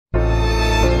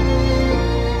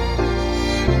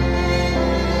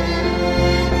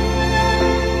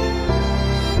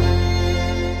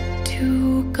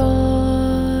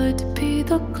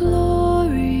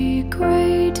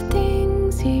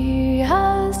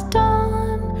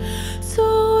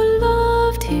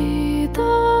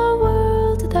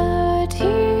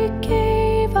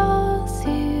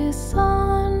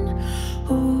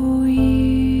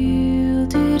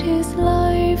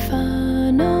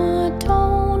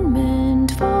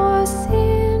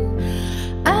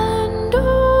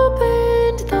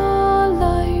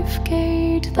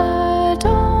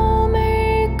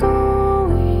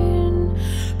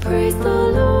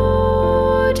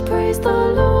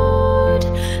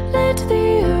let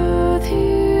the earth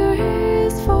hear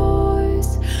his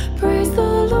voice. Praise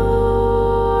the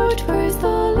Lord, praise the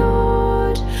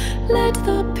Lord, let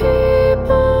the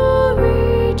people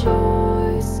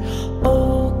rejoice.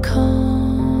 Oh,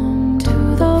 come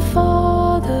to the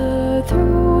Father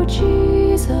through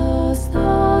Jesus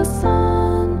the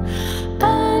Son,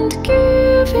 and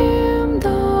give him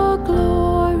the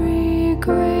glory,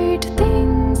 great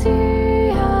things he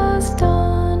has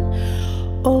done.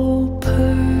 Oh,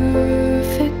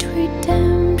 perfect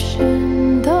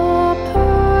redemption, the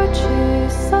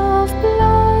purchase of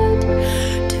blood,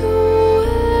 to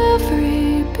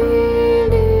every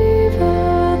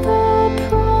believer the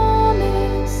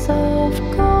promise of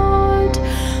God.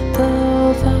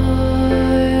 The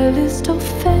vilest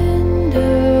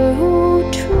offender who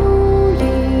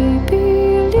truly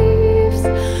believes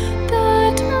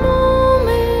that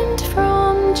moment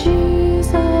from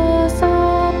Jesus a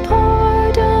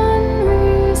pardon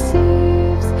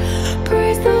receives.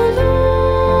 Praise the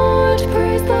Lord,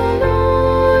 praise the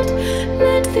Lord,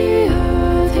 let the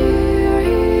earth hear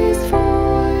his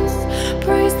voice.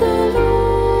 Praise the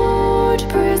Lord,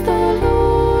 praise the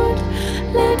Lord,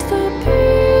 let the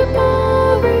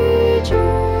people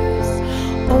rejoice.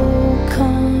 Oh,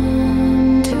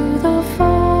 come to the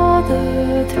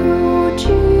Father through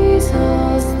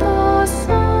Jesus the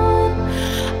Son,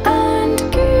 and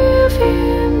give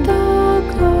him the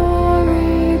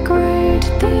glory, great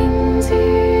things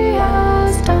he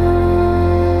has done.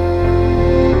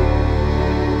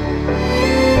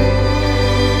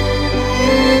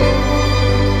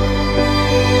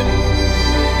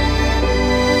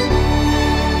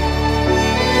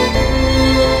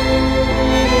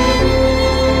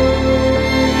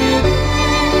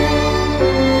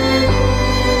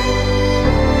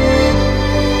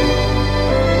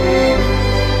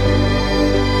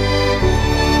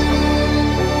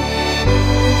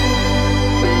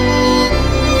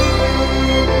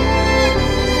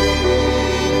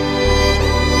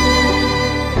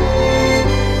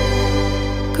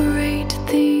 Great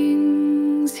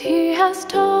things he has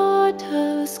taught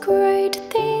us, great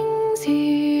things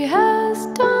he has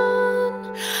done,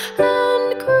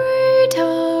 and great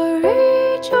our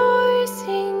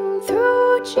rejoicing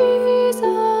through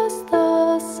Jesus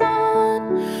the Son.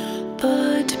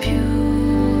 But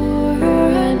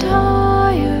purer and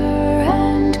higher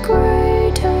and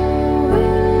greater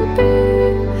will be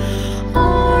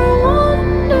our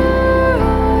wonder,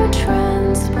 our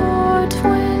transport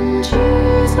when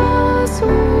Jesus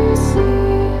we see.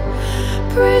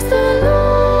 Praise the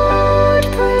Lord,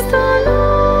 praise the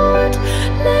Lord,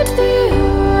 let the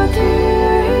earth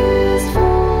hear his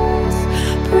voice.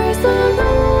 Praise the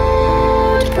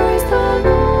Lord, praise the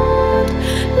Lord,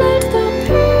 let the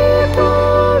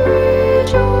people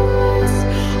rejoice.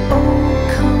 Oh,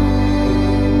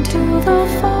 come to the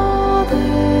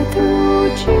Father through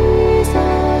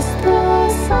Jesus the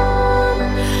Son,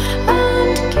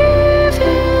 and give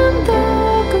him the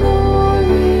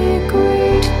glory,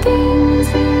 great things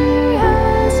he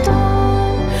has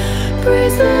done.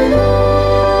 Praise the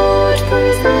Lord,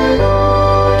 praise the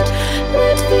Lord,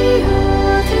 let the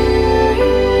earth hear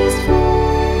his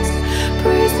voice.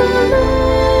 Praise the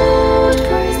Lord,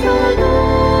 praise the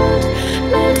Lord,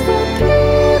 let the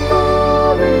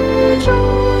people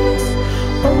rejoice.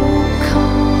 Oh,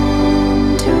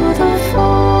 come to the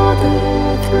Father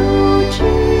through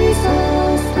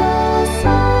Jesus the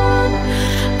Son,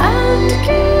 and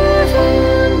give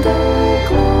him the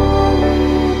glory,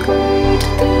 great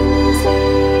things he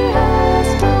has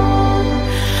done,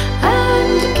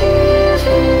 and give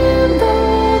him the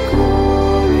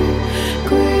glory,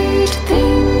 great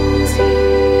things he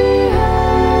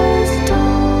has done.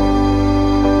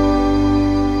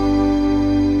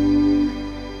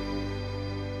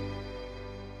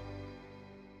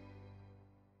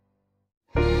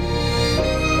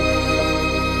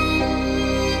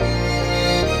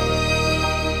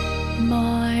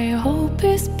 My hope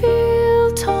is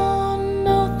built on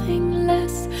nothing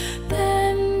less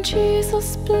than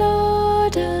Jesus'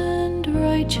 blood and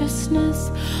righteousness.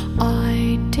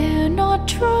 I dare not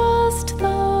trust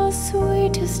the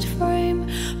sweetest frame,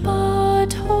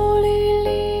 but wholly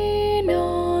lean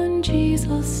on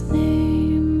Jesus'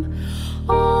 name.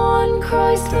 On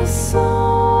Christ the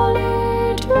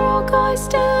solid rock I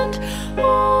stand,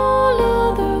 all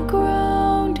other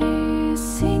ground is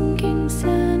sinking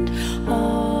sand.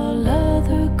 All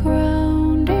other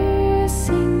ground is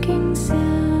sinking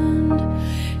sand.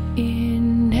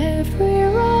 In every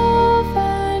rough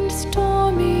and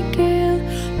stormy gale,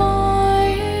 my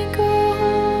anchor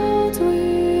holds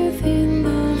within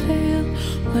the veil.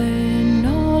 When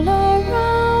all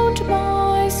around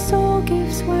my soul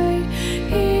gives way,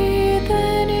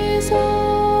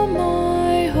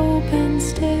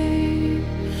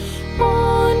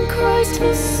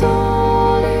 the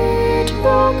solid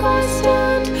rock I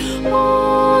stand.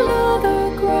 All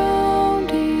other ground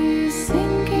is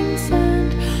sinking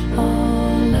sand.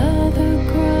 All other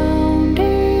ground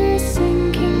is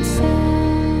sinking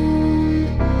sand.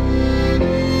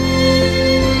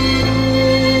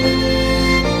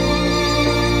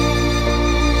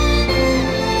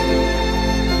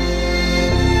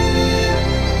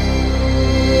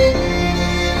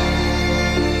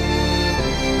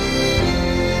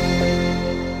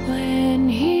 When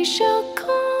he shall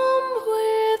come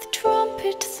with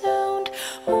trumpet sound,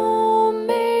 oh,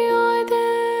 may I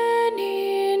then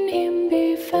in him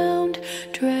be found,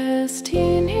 dressed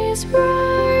in his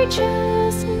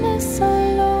righteousness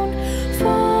alone,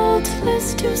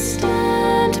 faultless to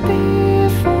stand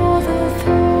before the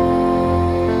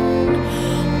throne.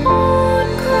 On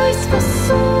Christ the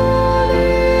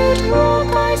solid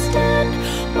rock I stand.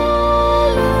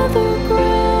 All other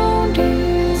ground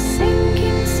is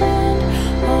sinking sand.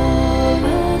 All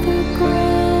other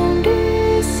ground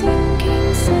is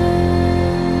sinking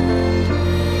sand.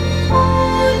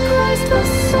 On Christ the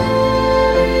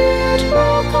solid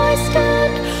rock I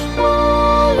stand.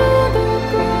 All other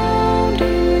ground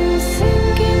is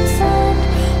sinking sand.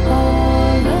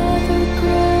 All other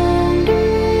ground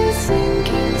is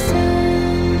sinking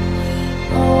sand.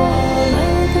 All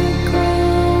other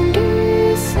ground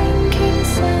is sinking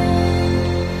sand.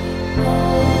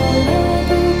 All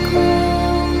other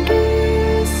ground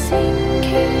is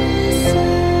sinking sand.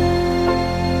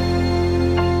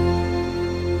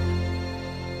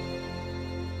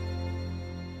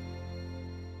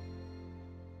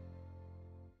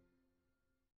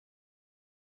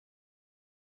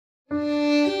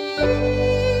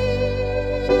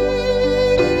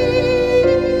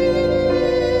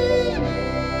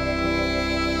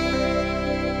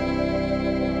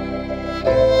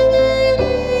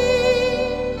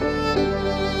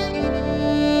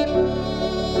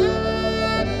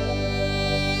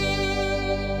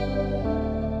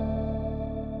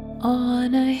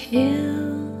 On a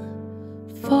hill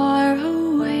far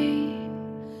away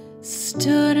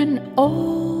stood an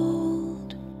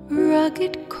old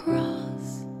rugged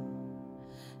cross,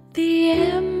 the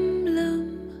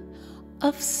emblem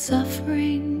of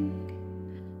suffering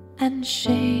and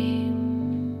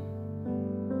shame.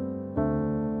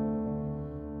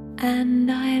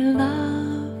 And I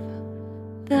love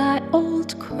that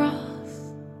old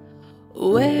cross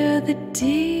where the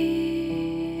dearest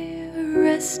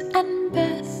and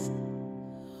best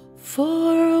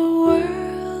for a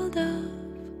world of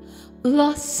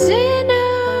lost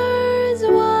sinners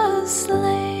was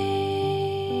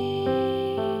slain.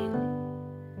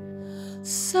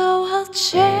 So I'll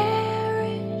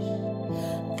cherish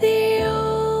the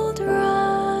old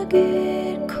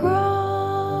rugged cross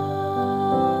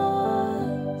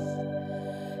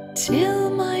till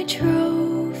my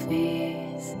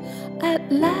trophies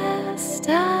at last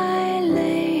I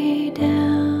lay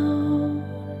down.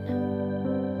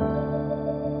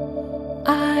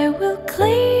 I will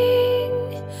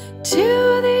cling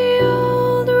to the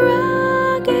old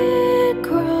rugged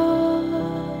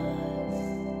cross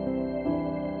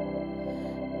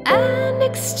and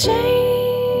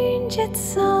exchange it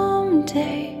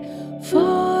someday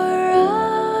for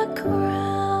a crown.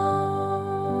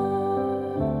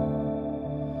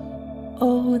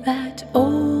 Oh, that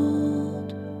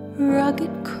old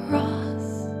rugged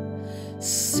cross,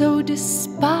 so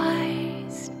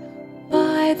despised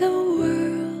by the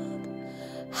world,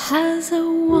 has a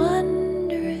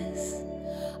wondrous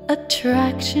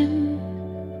attraction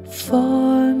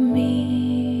for me.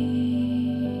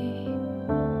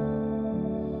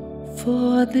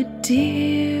 For the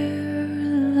dear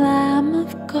Lamb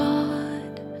of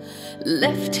God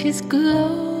left his glory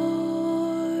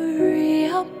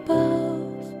above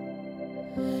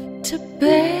to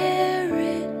bear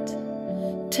it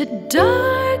to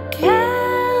dark Calvary.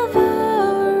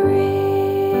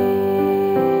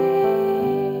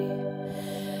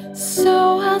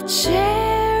 So I'll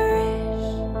cherish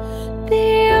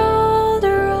the old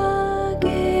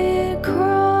rugged cross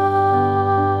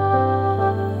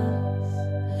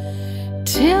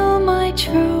till my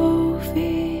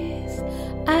trophies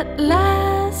at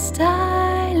last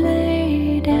I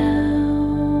lay down.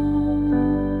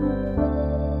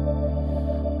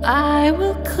 I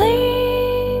will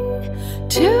cling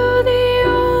to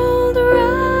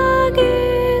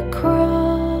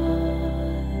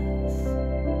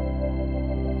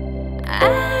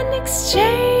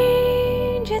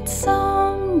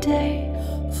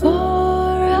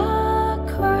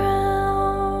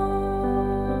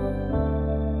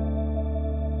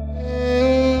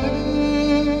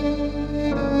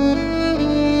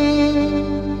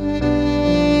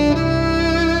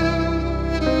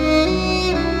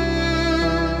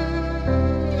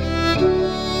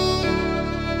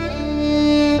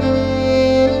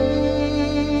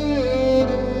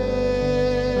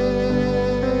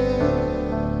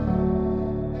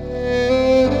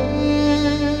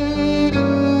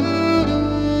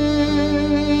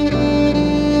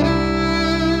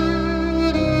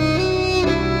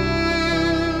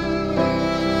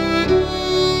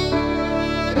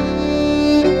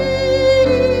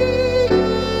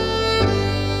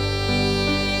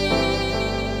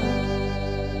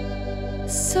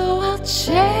So I'll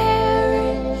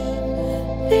cherish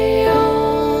the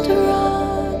old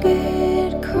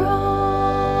rugged cross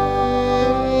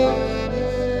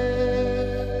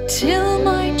till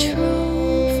my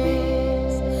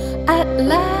trophies at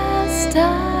last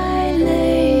I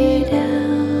lay down.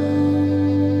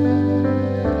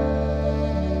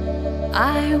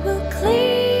 I will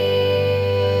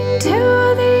cling to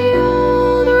the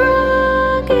old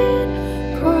rugged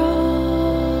cross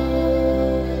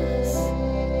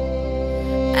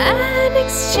and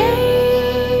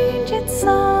exchange it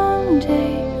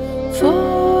someday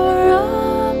for a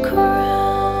crown.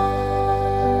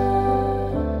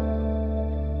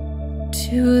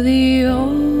 To the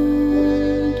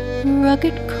old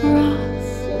rugged cross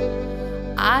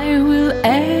I will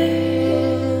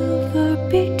ever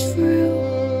be true.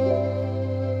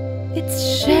 Its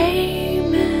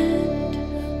shame and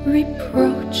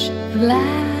reproach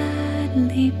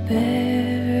gladly bear.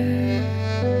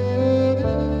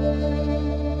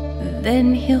 Then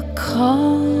he'll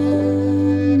call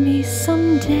me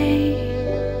someday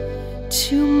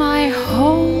to my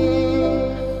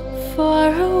home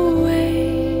far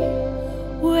away,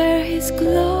 where his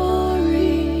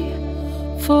glory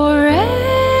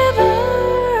forever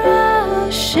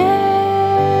I'll share.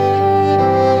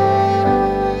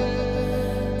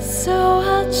 So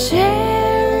I'll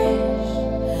cherish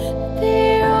the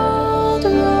old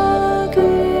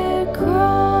rugged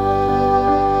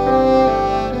cross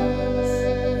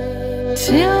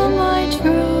till my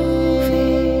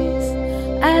trophies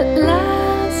at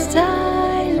last I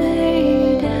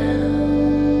lay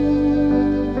down.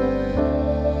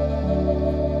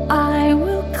 I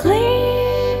will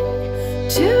cling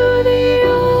to the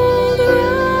old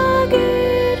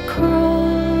rugged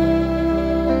cross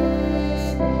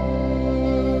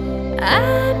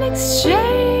and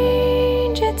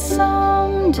exchange it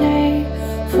someday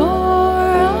for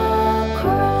a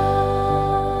crown.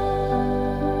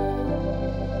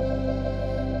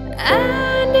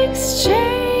 And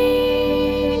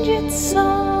exchange it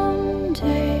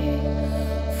someday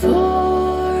for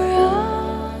a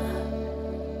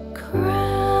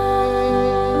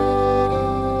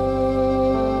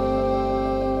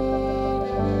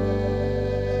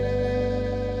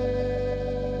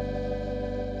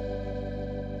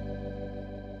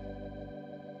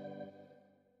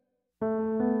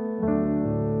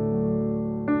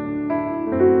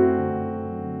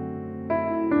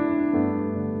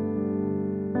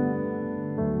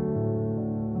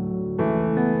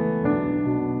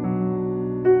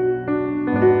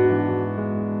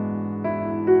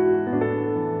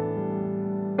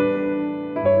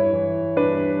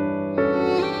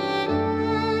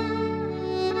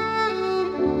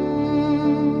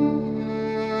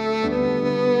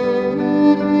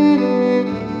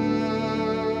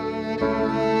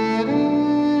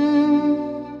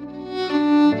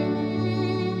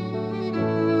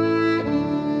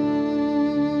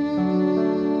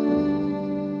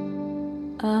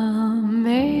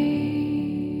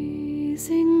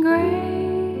Amazing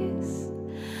grace,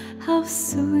 how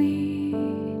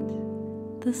sweet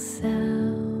the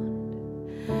sound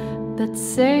that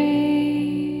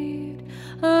saved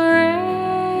a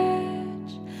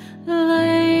wretch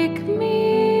like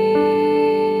me.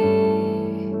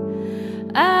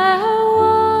 I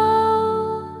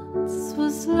once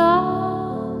was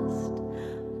lost,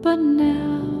 but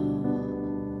now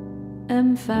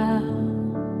am found.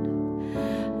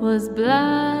 Was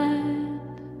blind,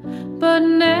 but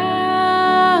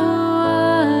now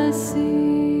I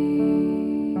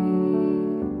see.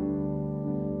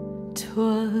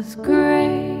 'Twas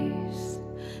grace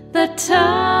that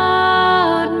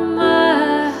taught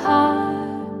my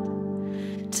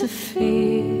heart to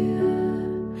fear,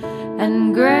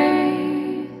 and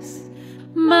grace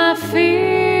my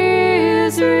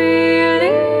fears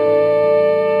relieved.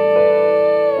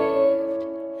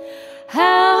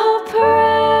 How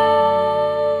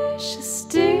precious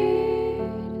did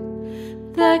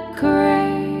that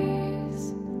grace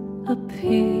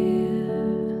appear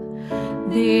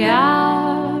the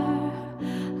hour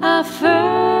I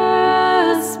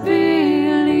first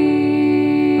believed.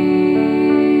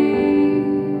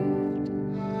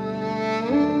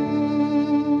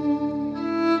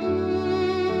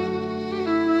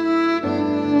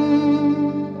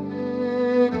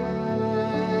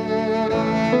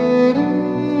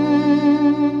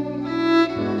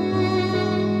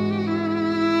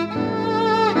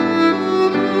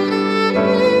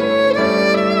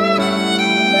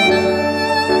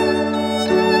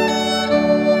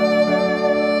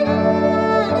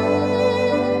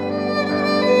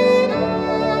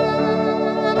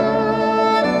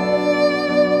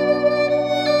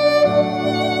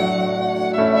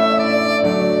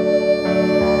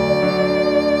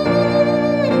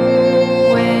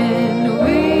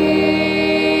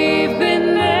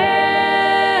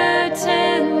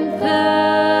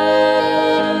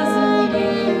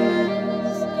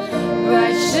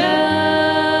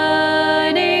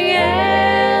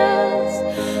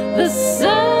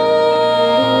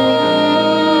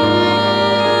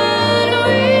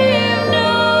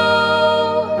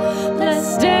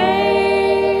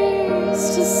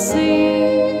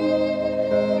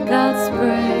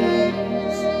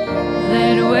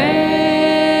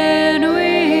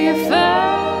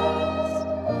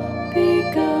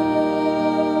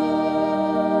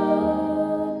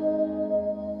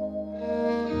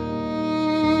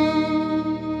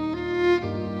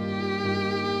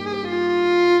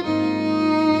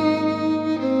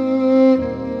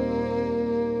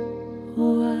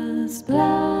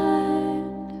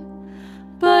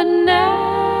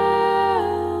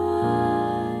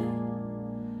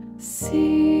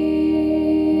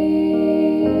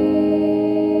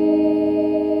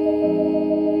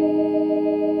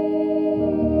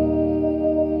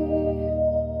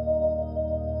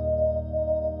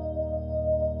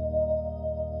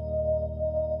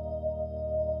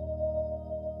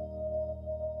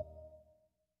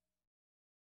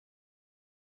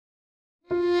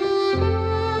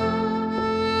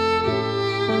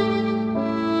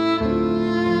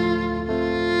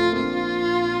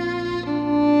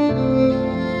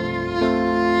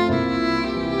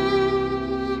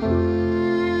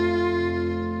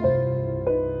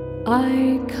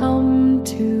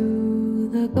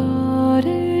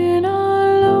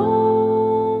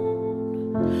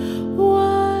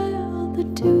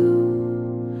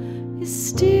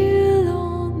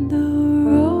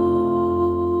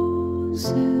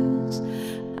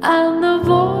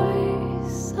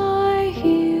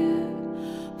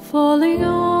 falling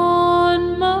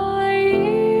on my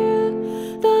ear,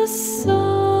 the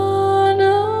Son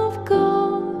of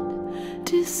God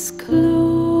discloses,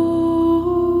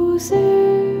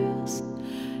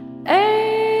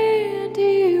 and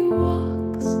He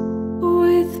walks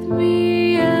with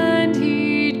me, and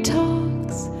He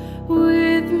talks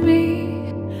with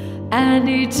me, and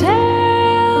He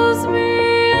tells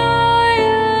me I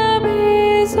am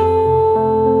His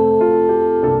own,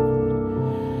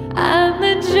 and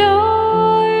the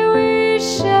joy we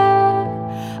share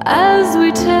as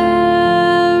we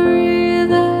tarry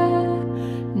there,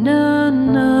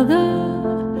 none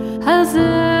other has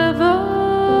ever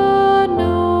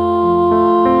known.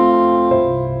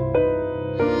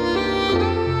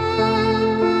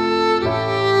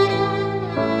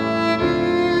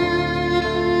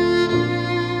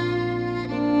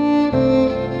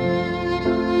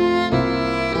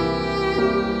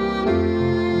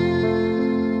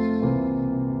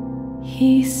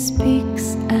 He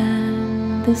speaks,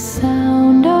 and the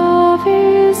sound of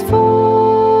His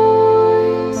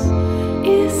voice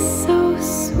is so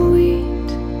sweet.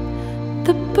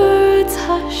 The birds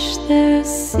hush their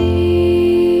singing,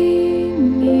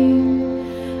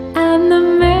 and the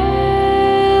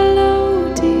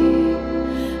melody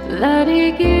that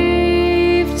He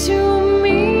gave to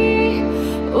me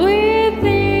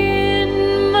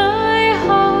within my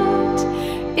heart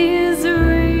is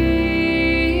ringing,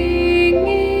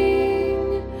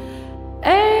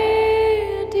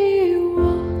 and He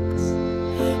walks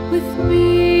with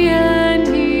me, and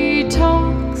He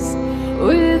talks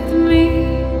with me,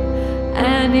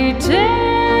 and He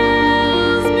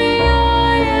tells me I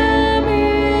am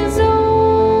His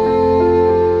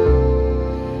own,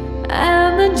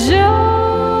 and the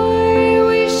joy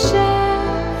we share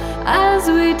as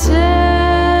we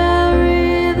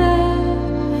tarry there,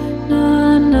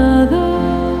 none other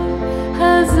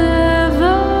has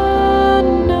ever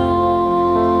known.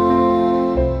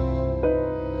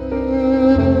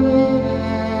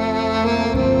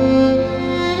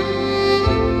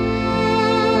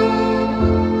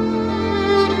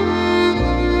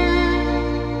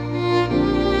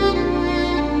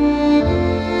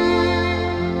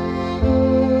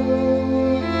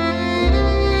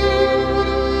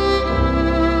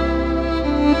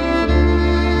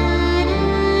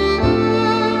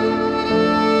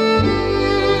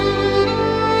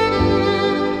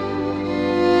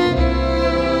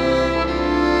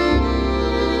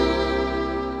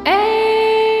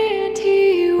 And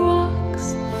He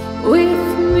walks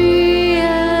with me,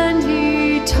 and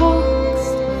He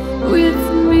talks with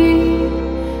me,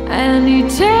 and He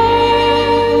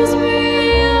tells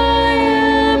me I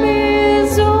am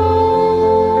His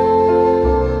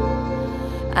own,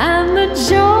 and the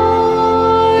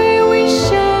joy we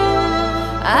share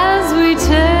as we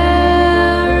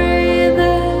tarry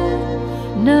there,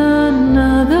 none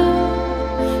other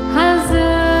has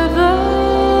ever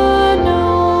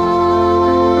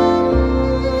known,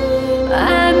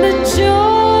 and the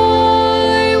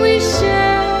joy we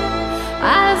share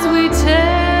as we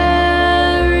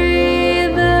tarry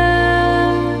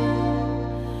there,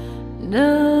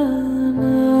 none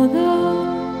other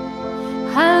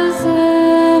has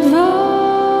ever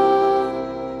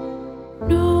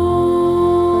known.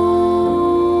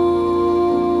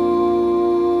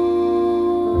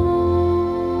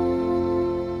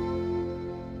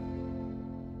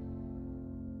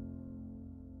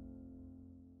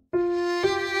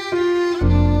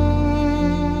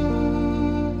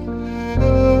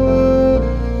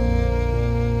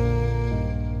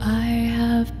 I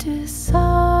have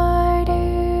decided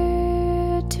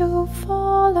to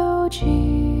follow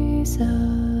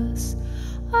Jesus.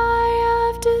 I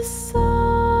have decided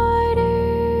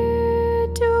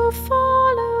to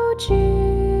follow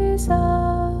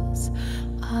Jesus.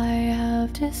 I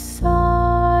have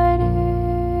decided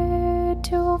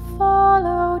to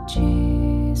follow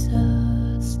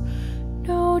Jesus.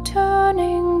 No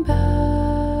turning back,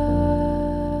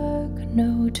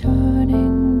 no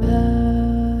turning back.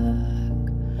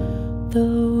 The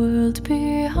world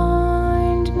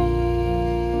behind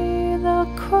me, the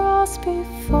cross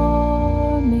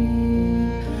before me.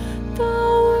 The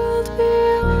world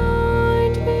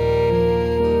behind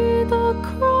me, the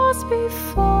cross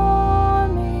before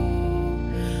me.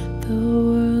 The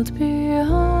world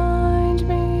behind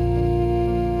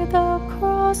me, the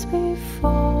cross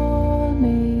before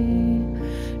me.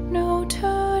 No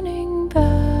turning back,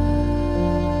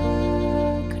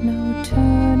 no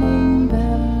turning back.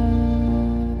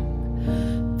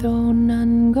 Though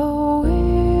none go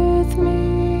with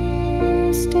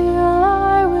me,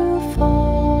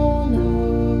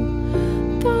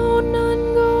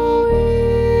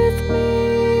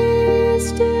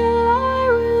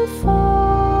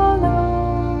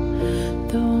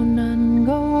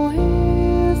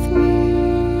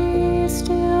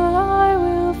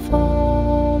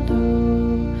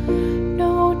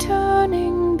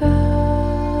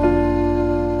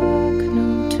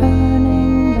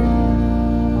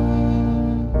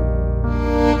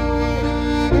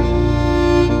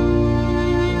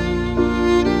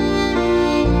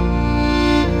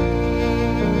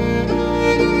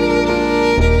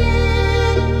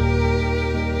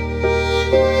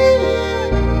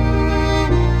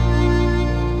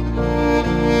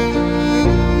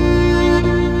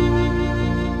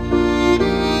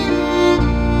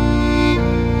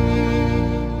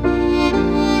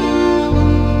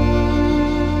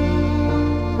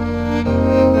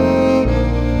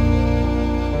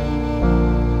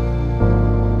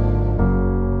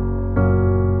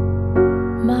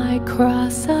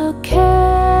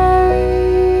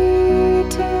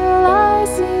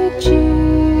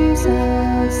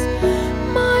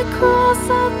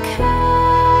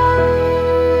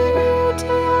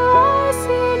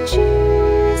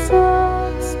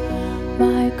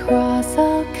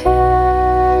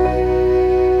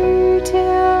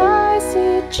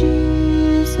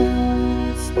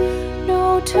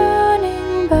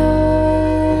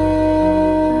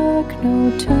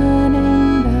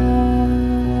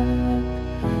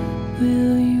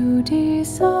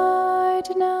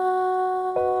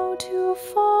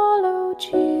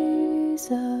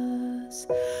 Jesus?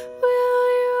 Will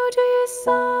you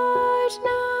decide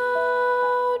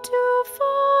now to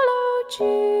follow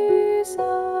Jesus?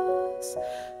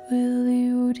 Will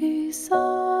you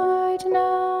decide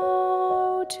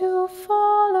now to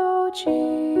follow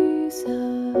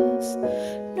Jesus?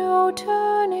 No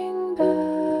turning back,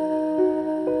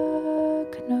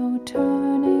 no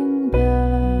turning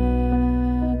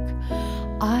back.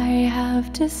 I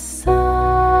have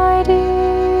decided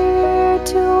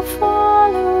to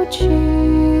follow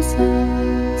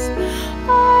Jesus.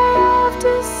 I have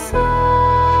decided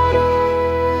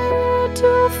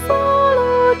to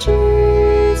follow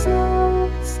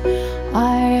Jesus.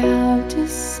 I have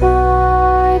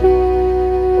decided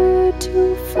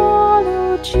to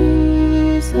follow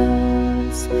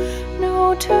Jesus.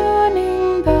 No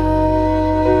turning back,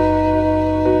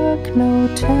 no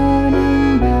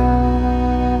turning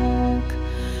back,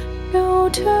 no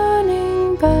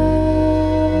turning back,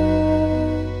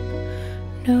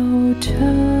 no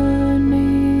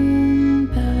turning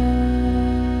back.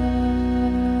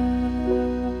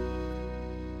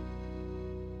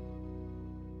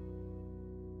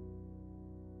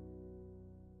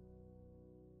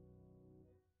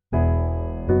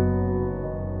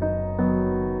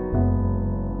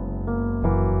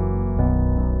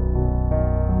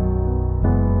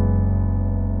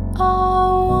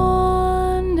 Our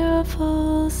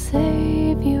wonderful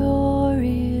Savior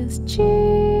is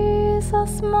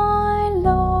Jesus, my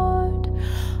Lord.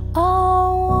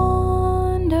 Our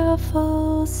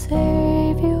wonderful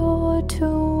Savior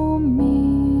to me.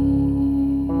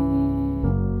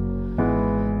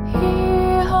 He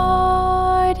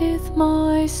hideth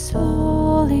my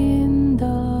soul in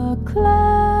the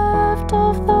cleft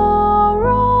of the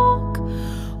rock,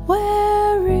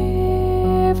 where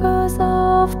rivers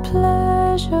of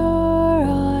pleasure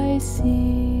I see.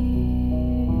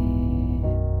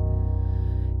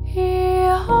 He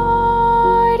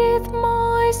hideth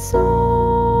my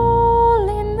soul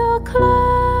in the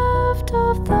cleft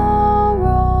of the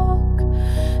rock,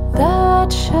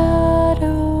 that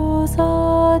shadows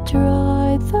a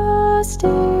dry, thirsty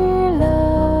land.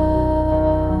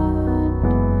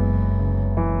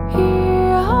 He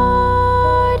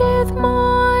hideth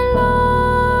my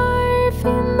life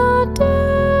in the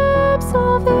depths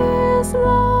of His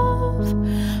love,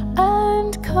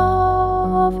 and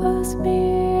covers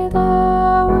me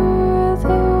there with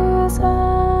His hand,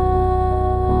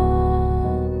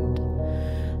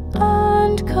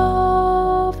 and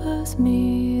covers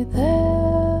me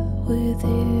there with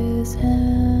His hand.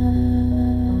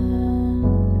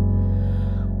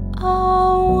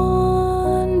 Our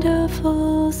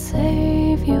wonderful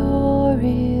Savior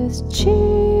is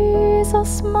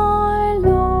Jesus, my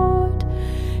Lord.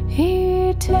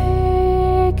 He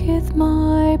taketh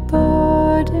my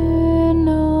burden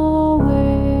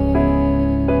away.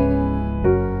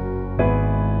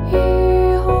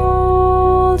 He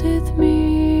holdeth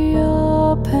me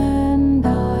up, and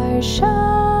I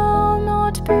shall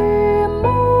not be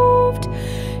moved.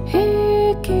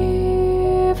 He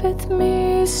giveth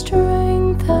me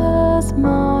strength as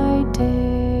my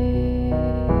day.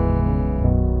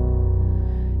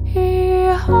 He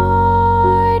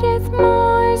hideth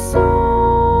my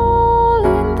soul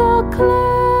in the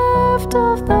cleft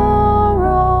of the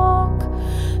rock,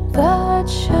 that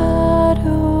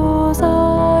shadows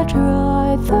a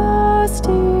dry,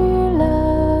 thirsty land.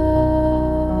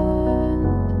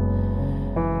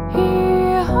 He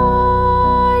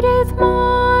hideth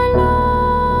my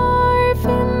life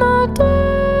in the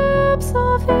depths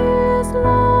of His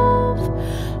love,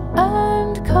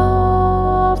 and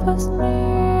covers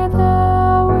me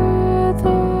there with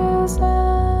His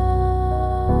hand,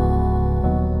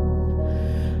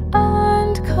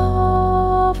 and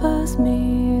covers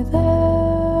me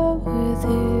there with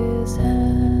His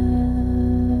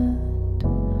hand.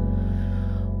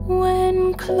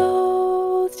 When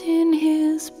clothed in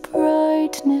His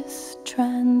brightness,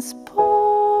 transported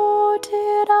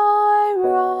I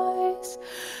rise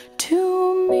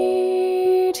to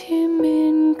meet Him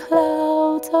in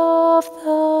clouds of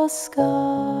the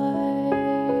sky.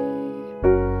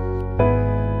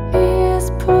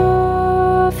 His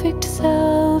perfect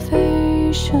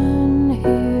salvation,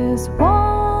 His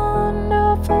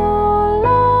wonderful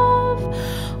love,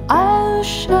 I'll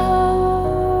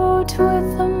shout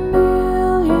with the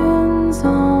millions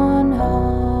on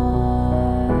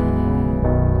high.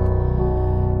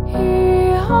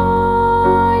 He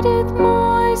hideth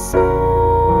my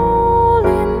soul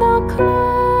in the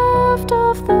cleft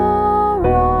of the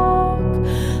rock,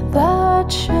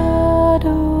 that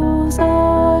shadows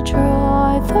a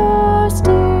dry,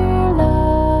 thirsty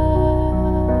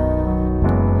land.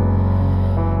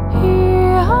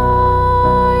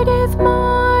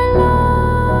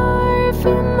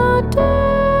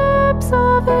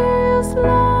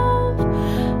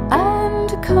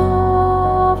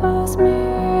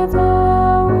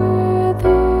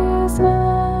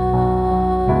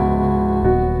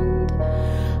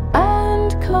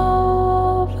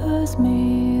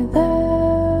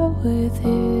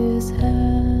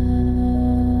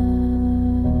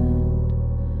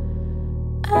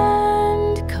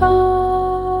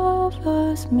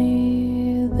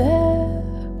 me there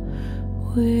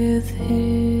with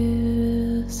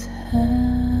his hand.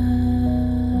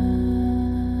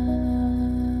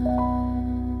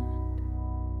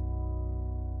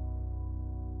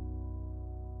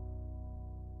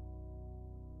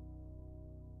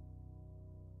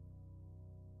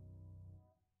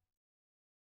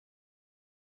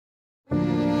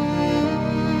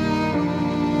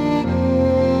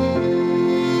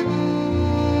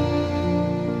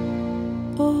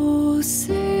 Oh,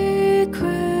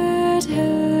 sacred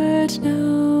head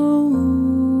now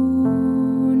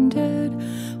wounded,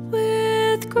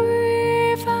 with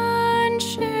grief and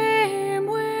shame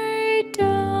weighed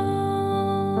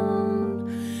down,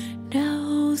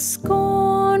 now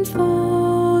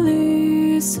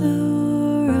scornfully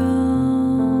surrounded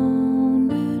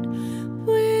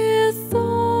with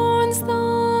thorns,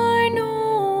 thine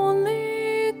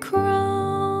only crown.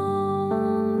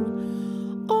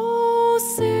 O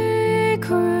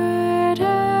sacred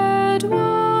head,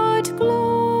 what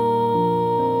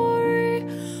glory,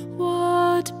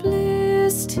 what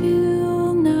bliss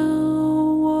till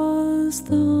now was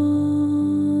thine!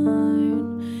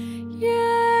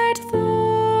 Yet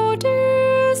though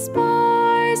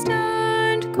despised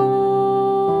and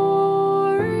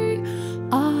gory,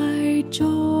 I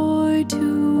joy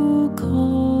to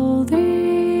call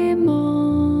thee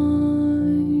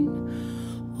mine.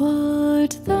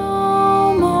 What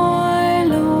thou, my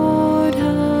Lord,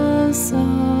 hast suffered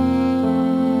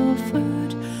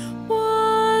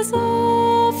was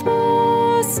all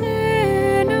for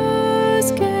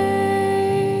sinners'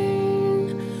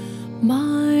 gain.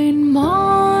 Mine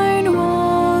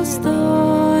was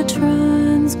the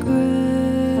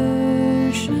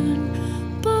transgression,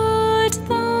 but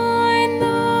thine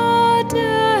the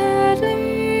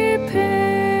deadly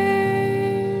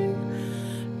pain.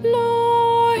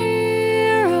 Lo,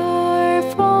 here I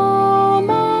fall,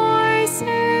 my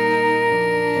Saviour,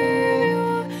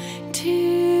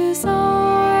 'tis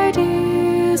I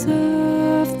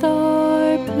deserve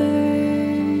thy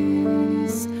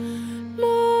place.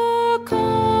 Look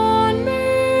on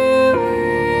me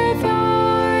with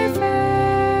thy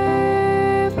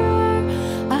favor,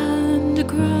 and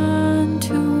grant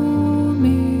to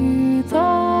me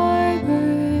thy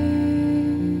grace.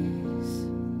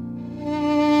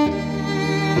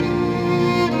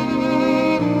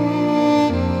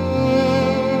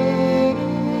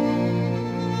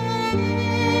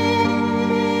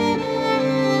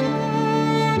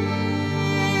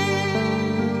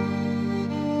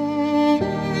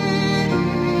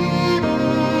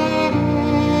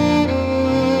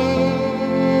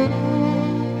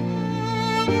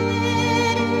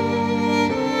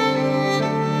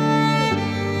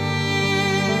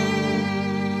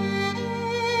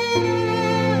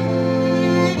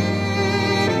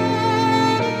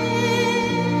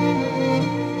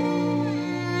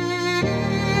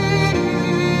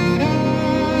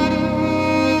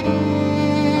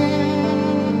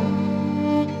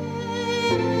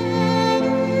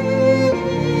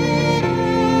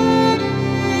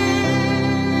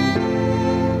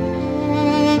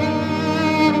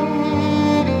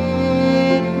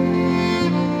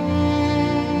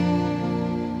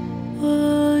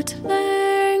 What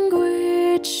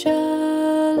language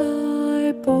shall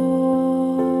I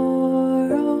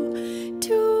borrow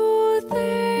to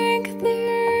thank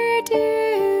thee,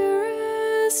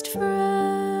 dearest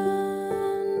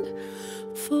friend,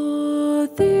 for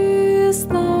this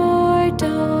thy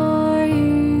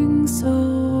dying sorrow,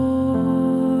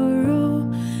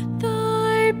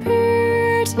 thy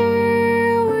pity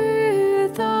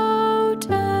without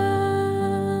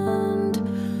end?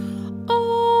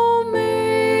 Oh,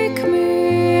 make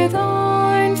me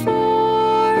thine for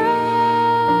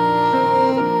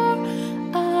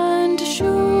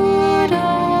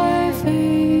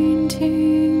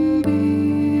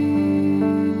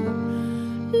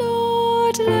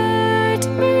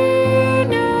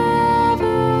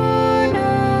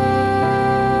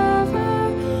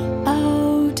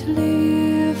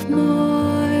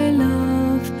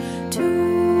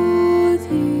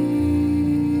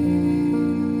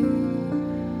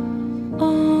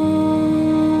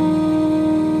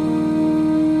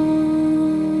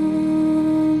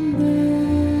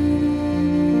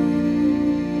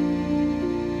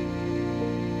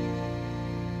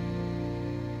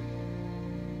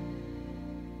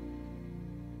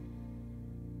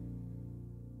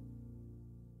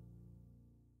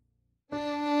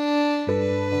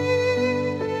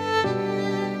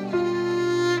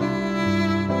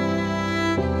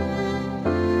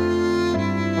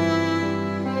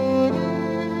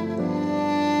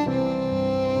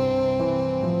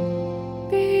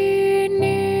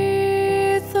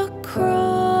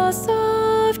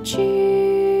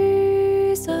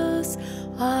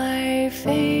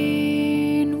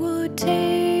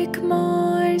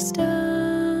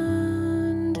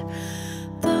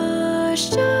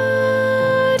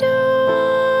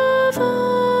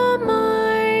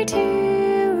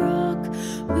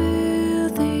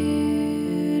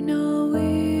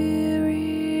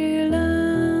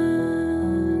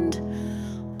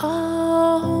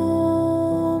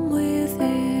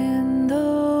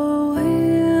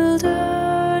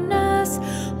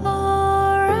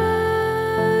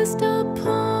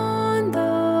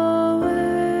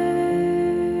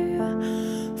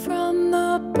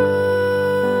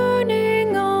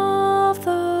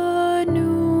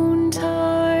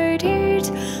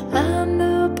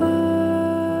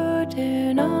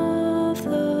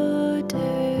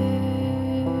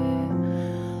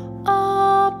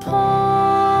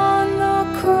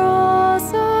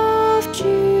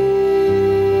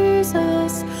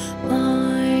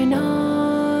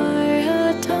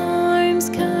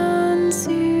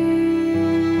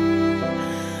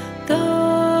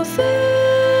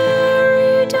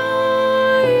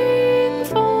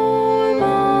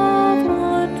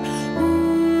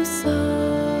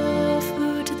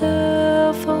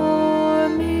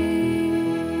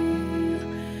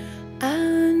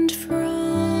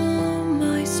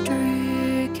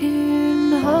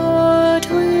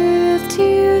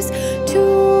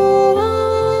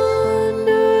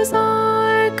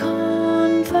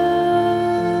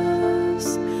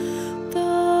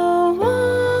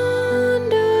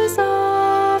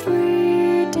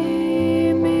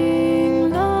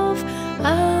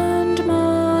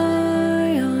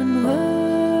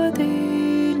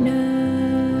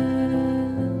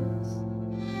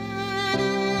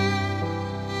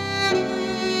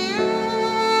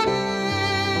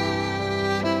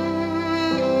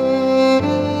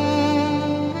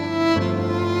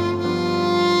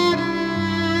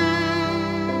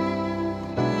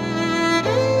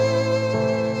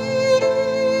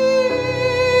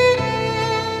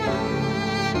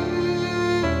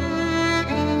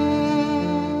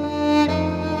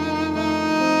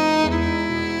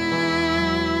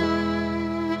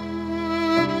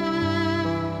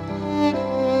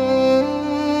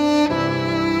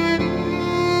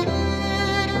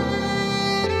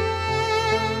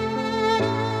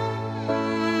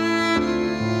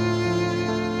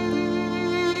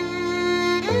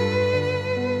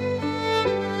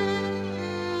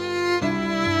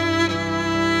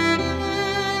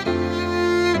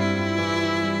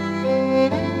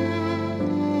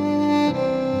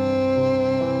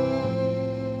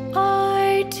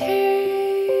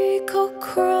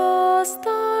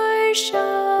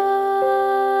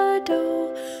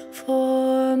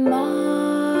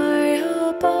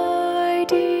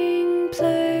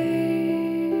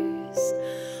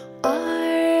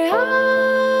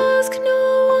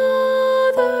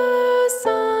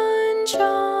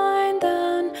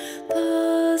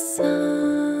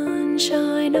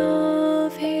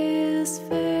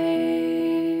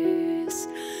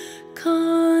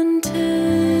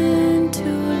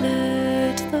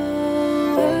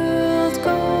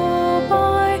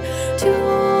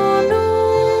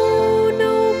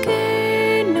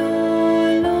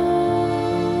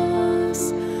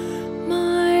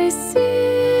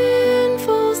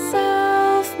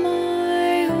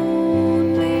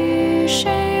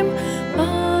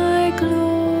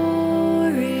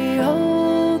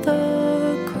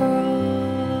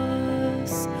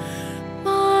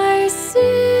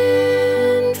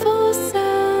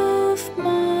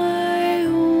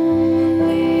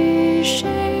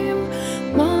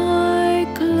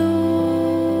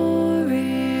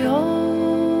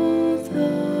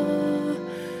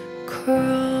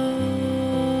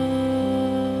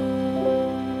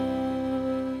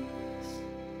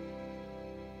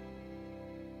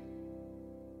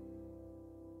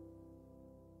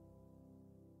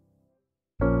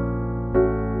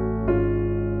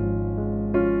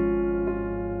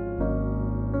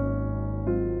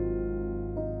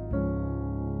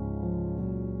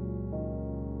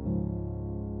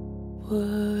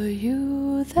Were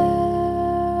you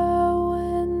there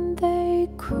when they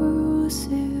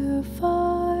crucified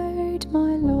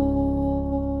my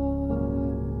Lord?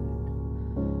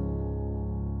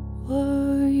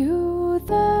 Were you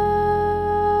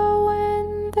there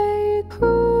when they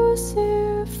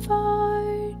crucified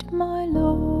my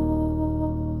Lord?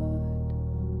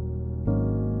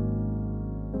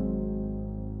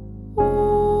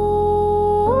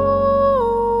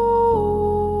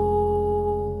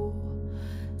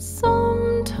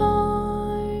 Sometimes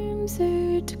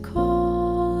it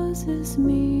causes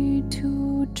me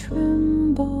to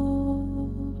tremble,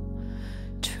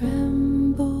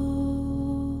 tremble,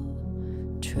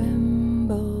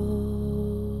 tremble.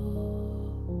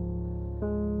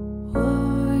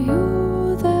 Were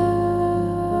you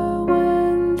there when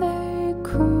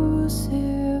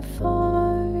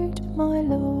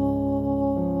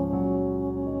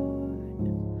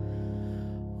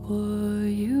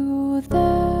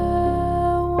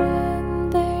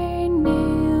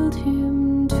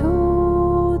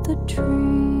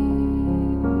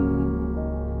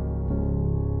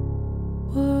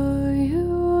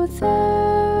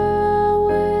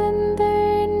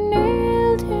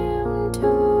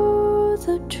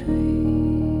tree.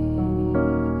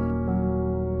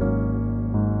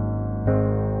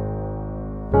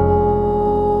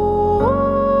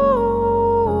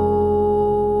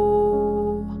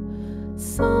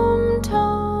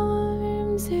 Sometimes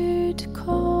it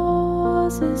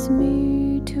causes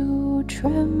me to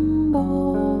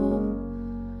tremble,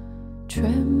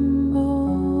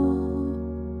 tremble,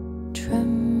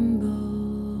 tremble.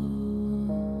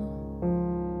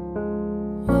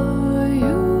 Were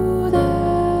you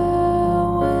there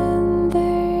when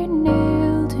they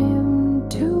nailed him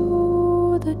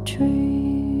to the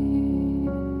tree?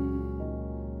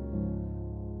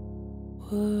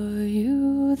 Were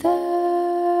you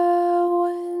there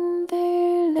when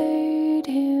they laid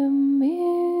him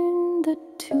in the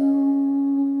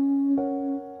tomb?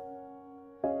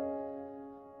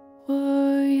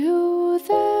 Were you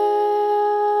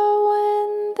there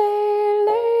when they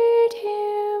laid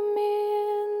him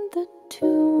in the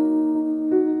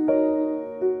tomb?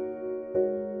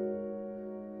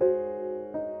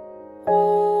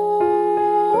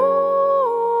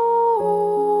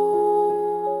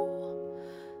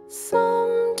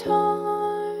 Sometimes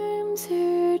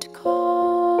it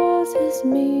causes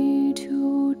me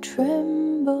to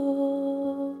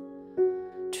tremble,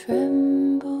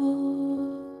 tremble,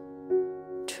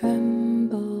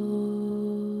 tremble.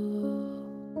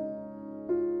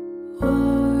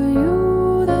 Were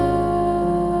you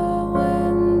there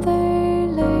when they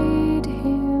laid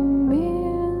him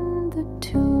in the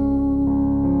tomb?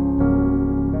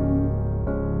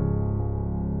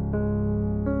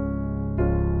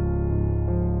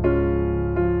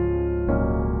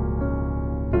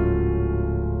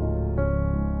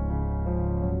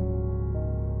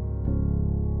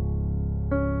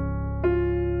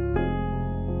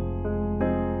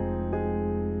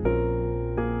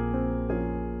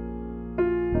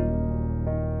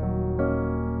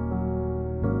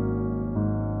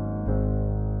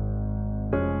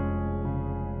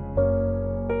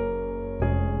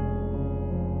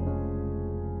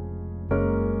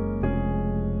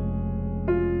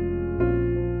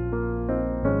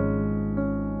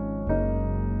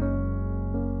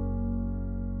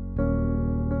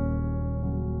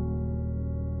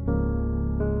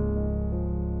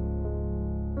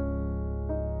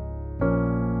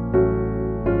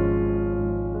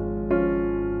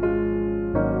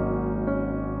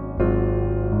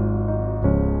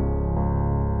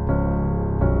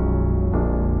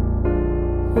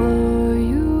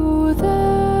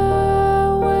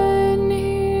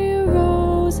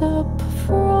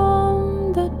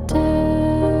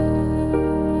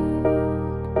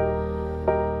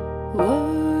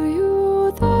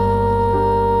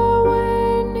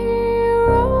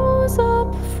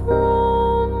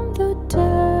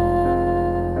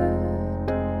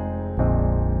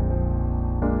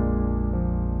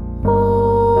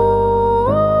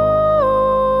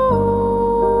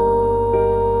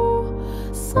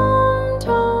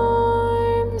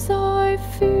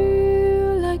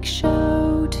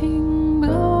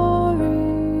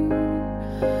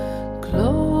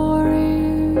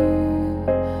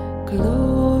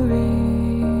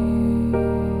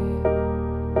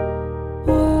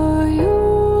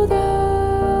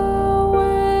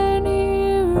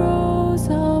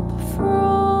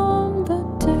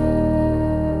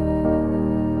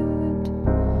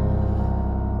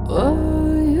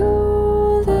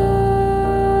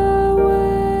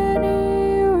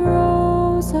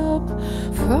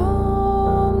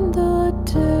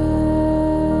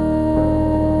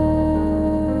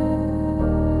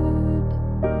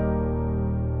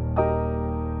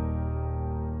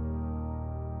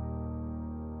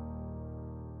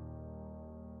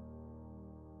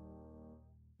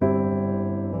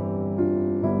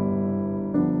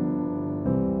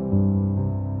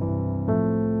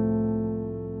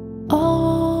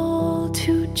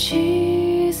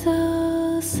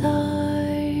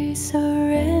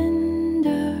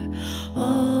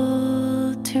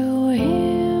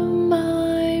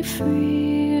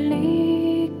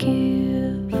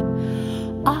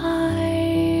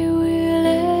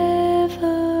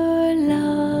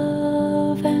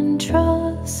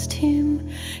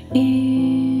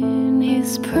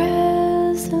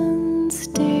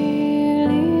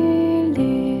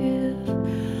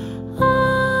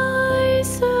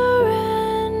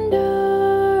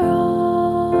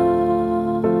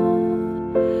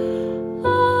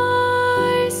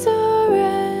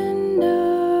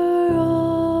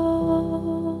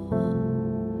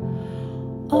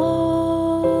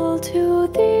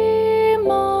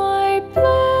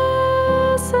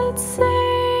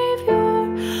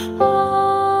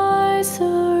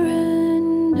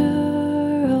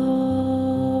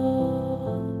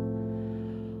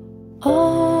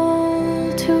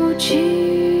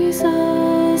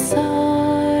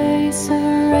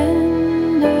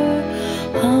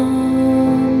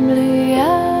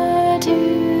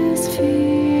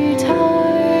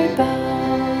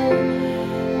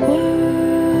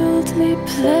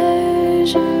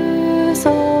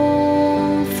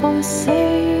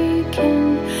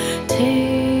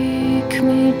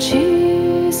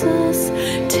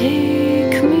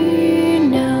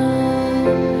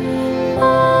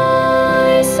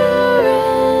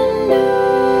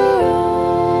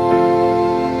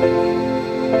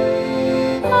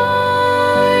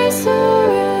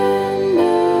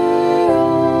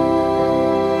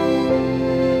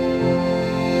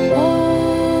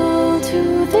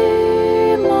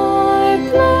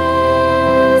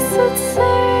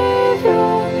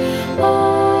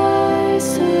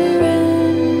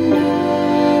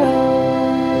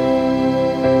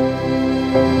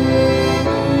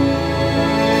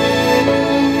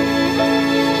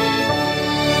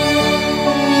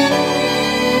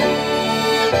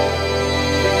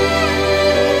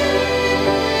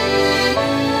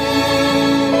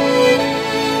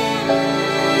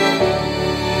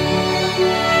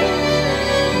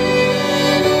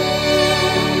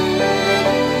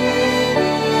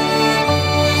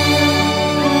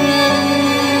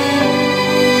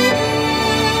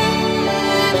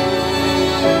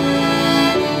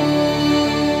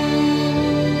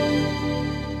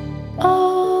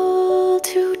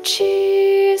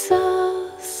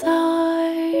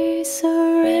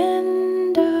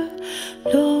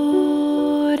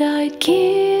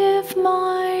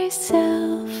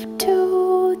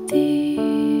 to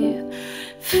thee.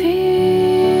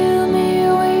 Fill me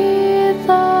with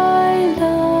thy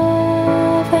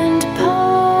love and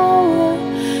power.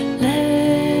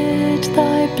 Let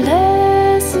thy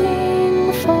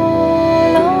blessing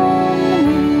fall on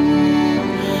me.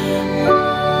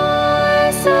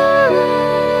 I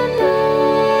surrender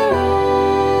all.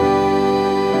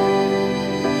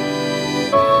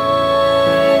 I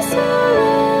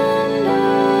surrender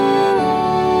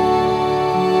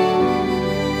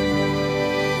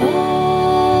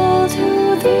all to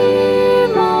thee,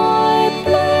 my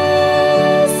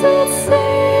blessed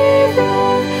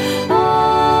Savior.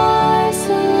 I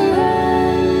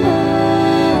surrender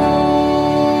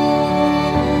all.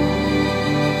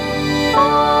 I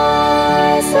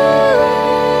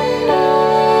surrender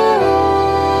all.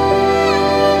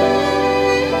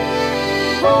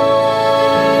 I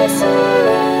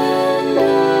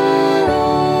surrender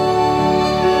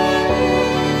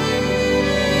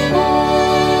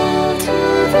all to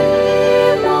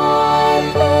thee,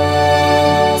 my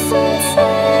blessed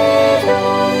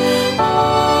Savior. I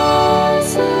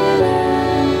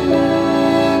surrender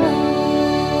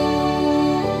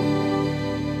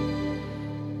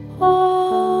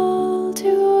all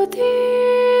to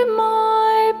thee,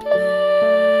 my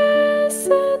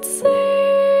blessed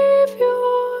Savior.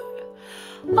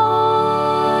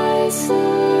 I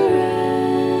surrender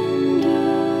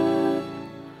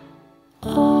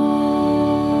all.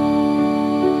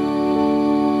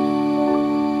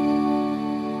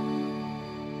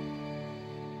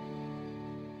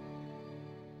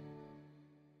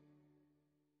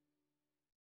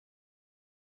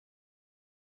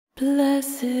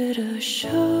 Blessed assurance,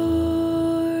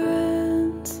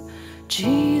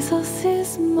 Jesus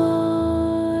is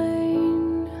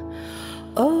mine.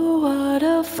 Oh, what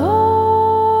a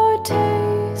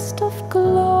foretaste of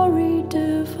glory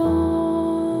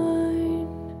divine,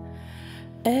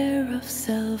 heir of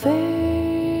salvation,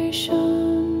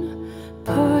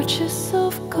 purchase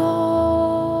of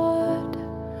God,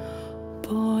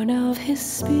 born of His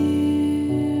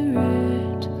Spirit,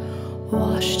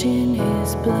 washed in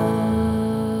His blood.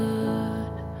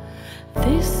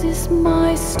 This is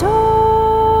my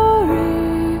story,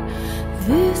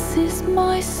 this is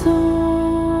my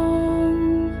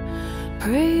song,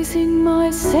 praising my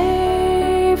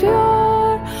Savior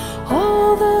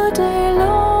all the day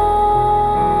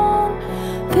long.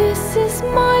 This is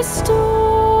my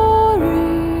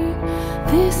story,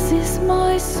 this is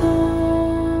my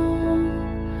song,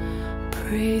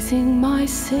 praising my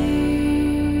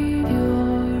Savior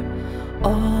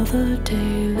all the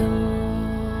day long.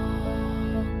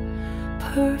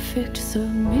 Perfect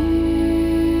submission,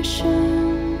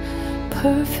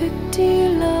 perfect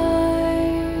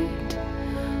delight,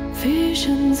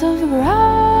 visions of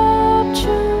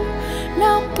rapture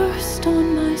now burst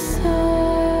on my sight.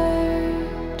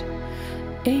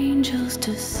 Angels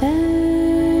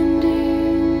descending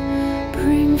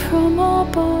bring from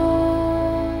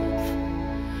above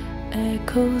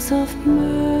echoes of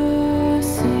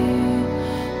mercy,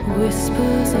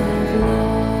 whispers of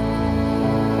love.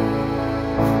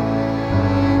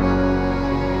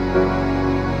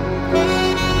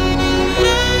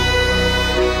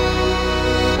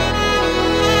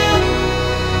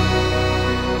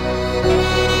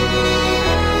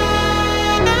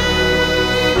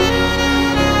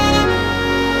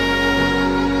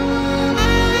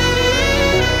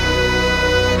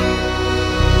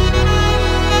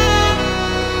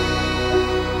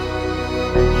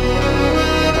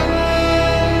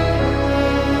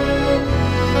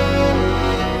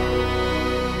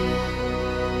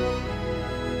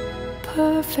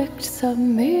 Perfect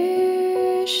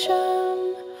submission,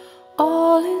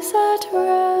 all is at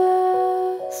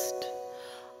rest.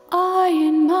 I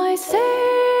in my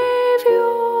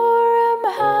Savior am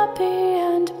happy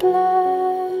and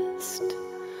blessed,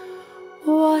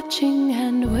 watching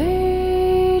and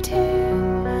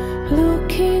waiting,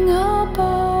 looking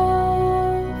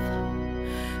above,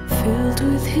 filled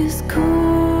with His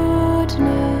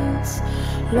goodness,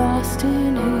 lost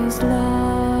in His love.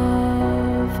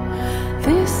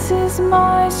 This is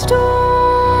my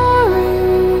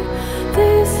story,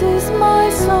 this is my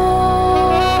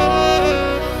song,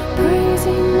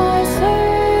 praising my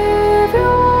Savior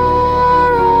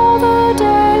all the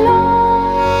day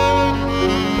long.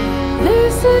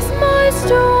 This is my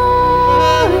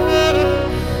story,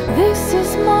 this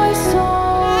is my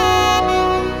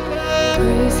song,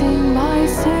 praising my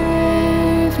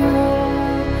Savior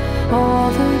all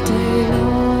the day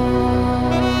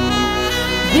long.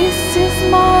 This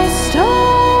is my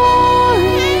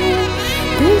story,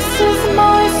 this is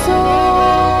my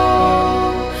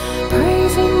song,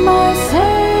 praising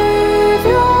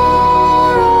Savior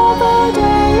all the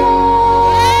day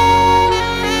long.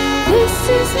 This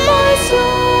is my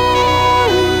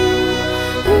story,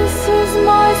 this is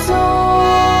my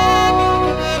song,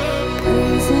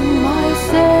 praising my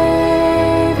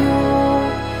Savior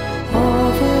all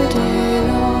the day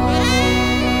long,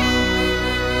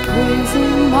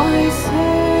 praising my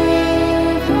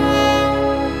Savior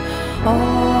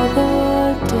all the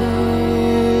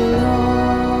day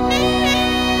long.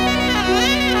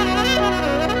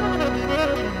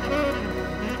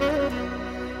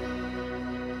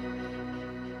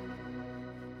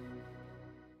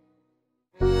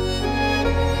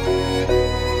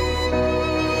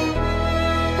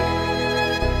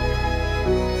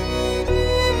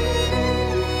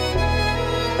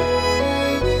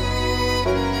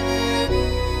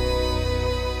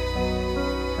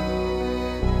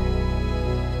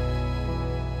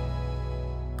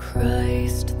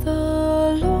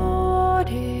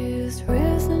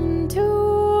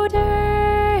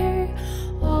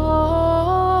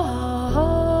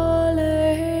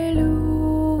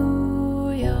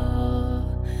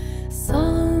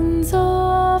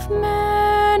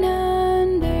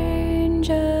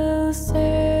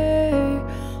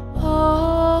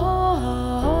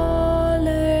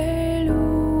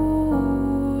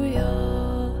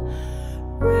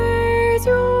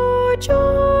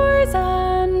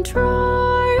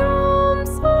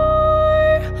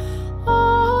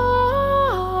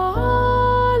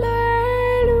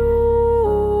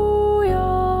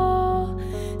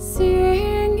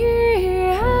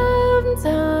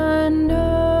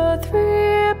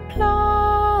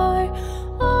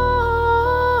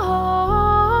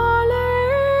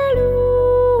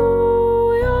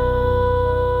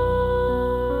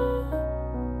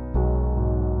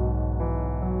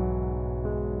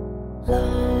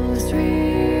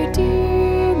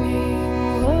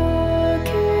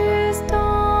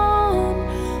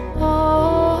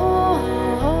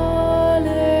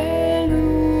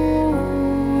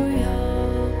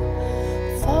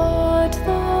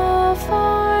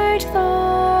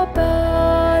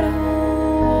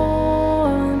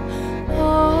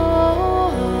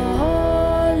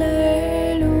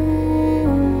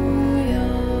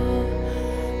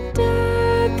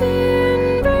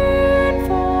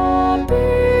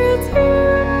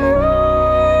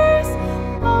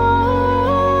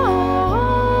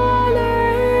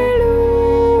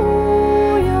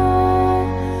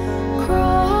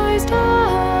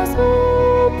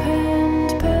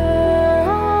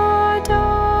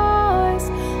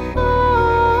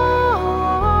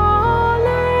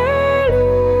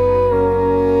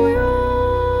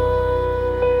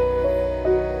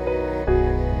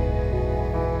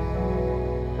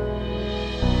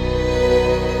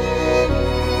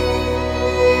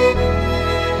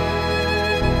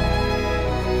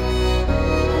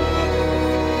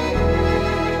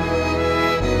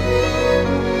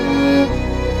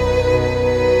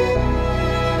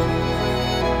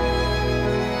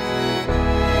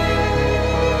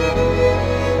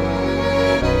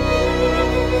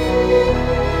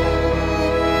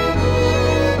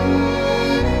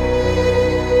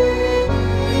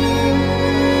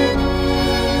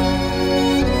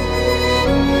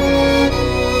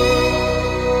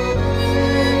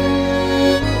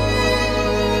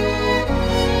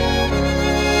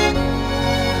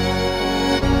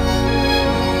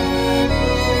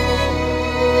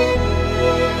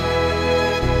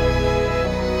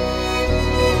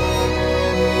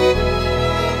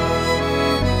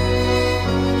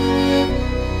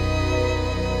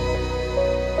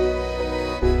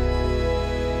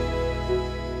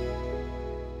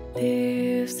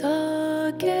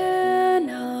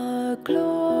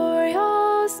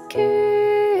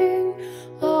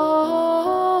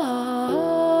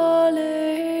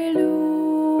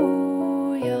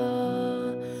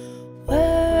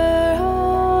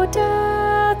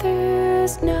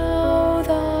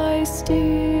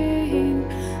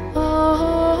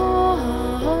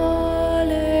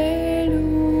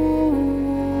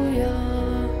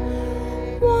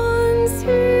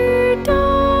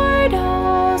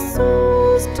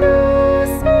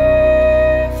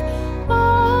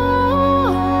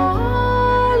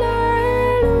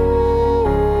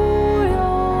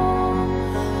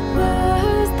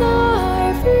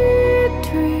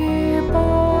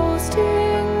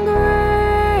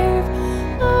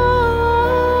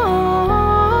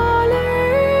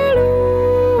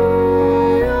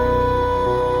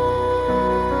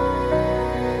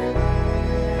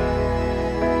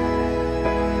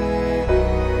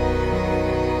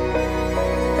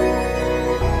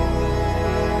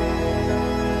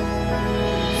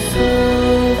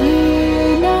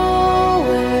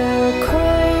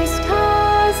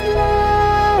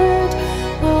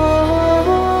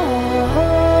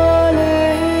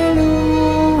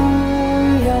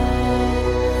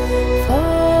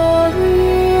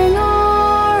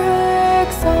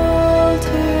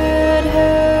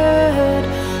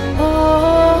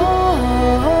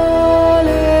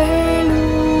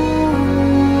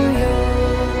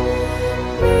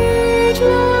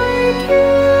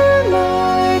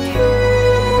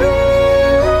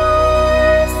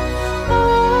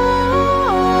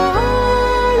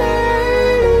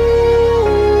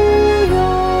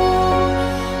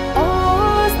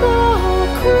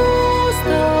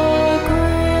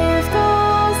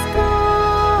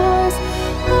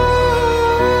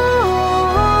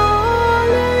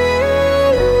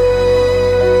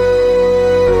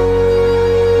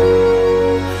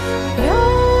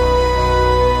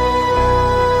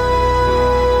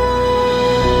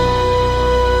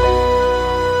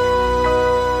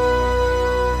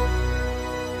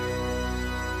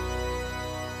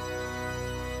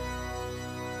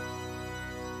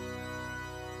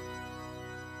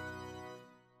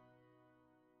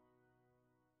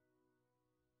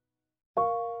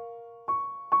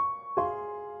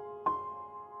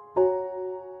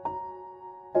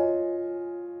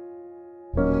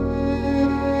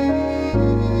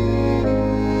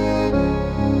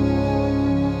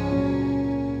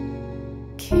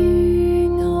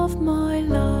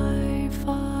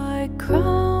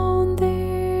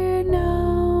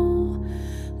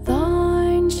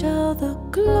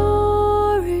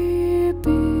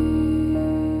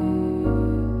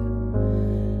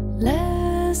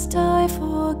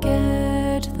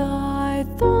 forget thy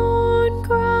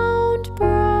thorn-crowned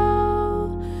brow.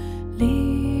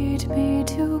 Lead me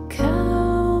to Calvary,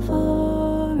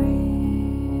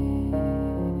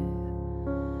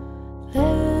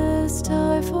 lest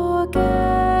I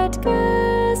forget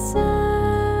Gethsemane,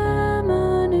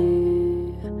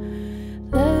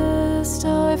 lest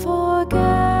I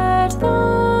forget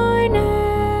thine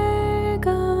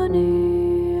agony,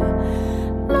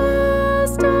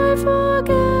 lest I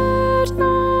forget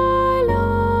thy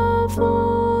love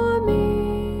for me.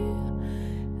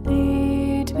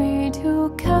 Lead me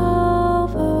to Calvary.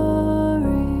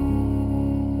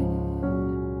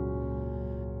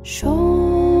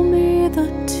 Show me the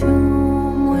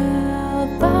tomb where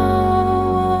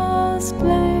thou wast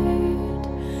laid,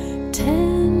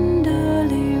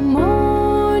 tenderly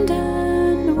mourned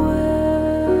and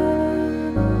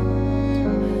wept.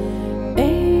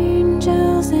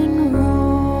 Angels in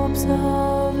robes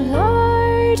of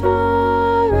light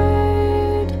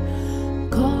arrayed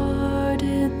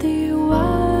guarded thee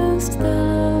whilst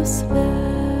thou slept,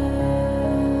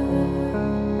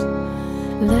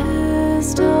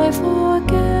 lest I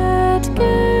forget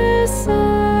Gethsemane,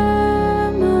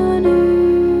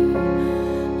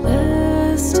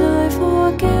 lest I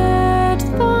forget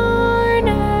thine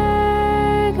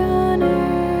agony,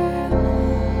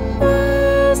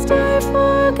 lest I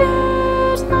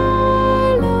forget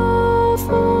thy love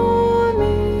for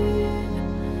me.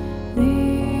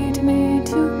 Lead me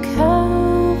to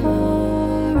Calvary.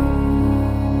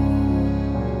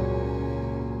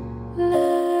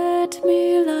 Let me,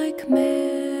 like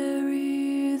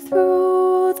Mary,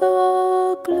 through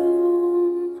the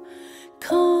gloom,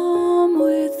 come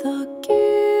with a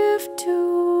gift to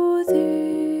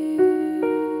thee.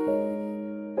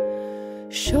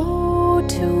 Show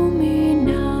to me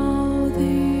now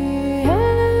the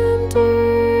empty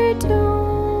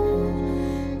tomb.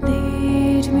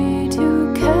 Lead me to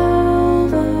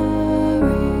Calvary,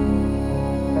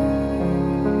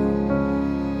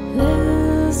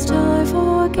 lest I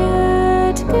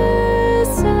forget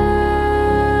Gethsemane,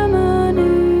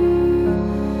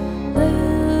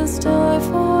 lest I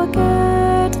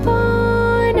forget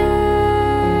thine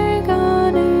agony,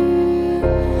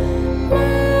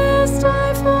 lest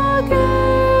I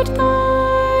forget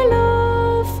thy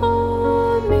love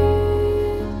for me.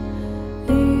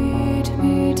 Lead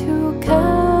me to Calvary.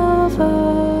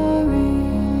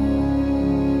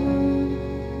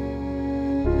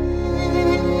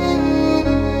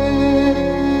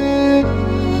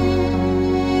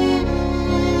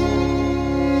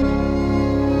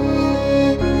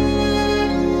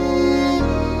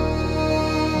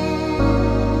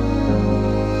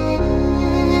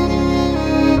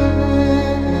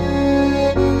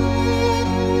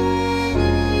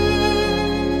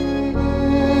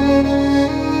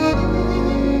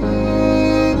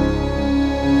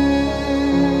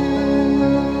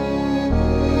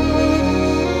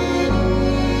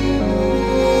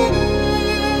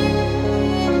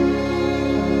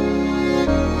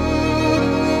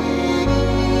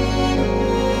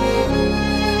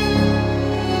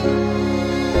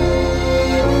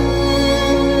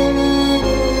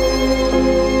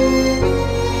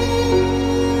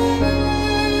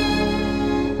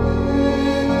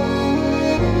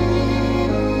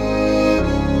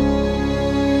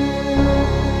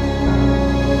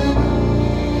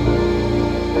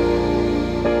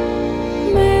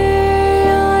 May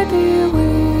I be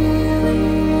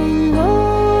willing,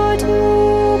 Lord, to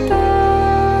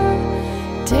bear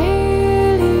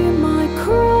daily my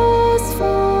cross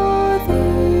for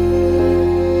thee,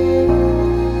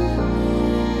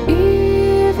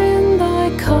 even thy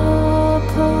cup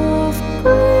of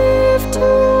grief to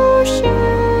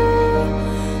share.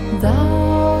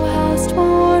 Thou hast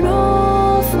borne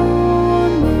all for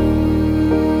me,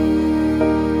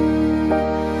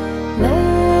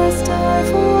 lest I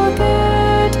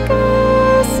forget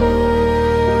Gethsemane,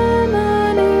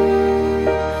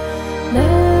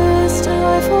 lest I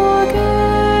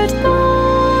forget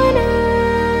thine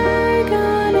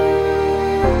agony,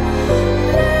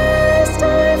 lest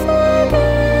I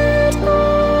forget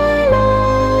thy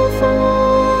love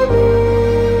for me.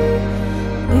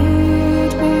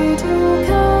 Lead me to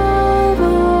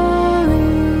Calvary.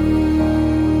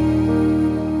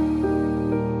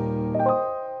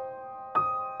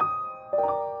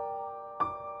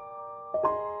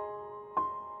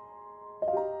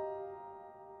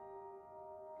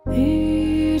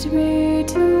 Lead me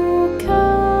to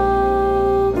Calvary.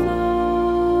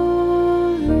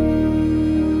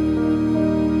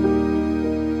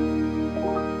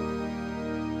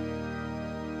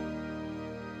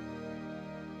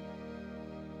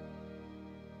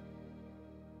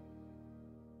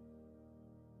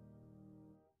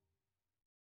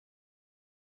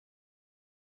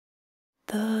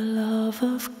 The love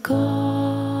of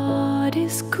God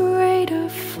is greater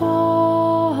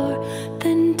far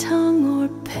than tongue or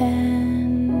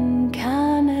pen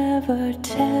can ever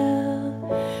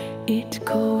tell. It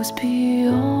goes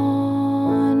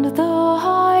beyond the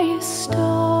highest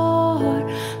star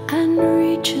and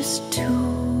reaches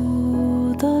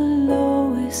to the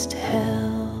lowest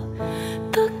hell.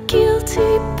 The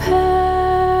guilty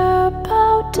pair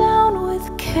bowed down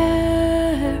with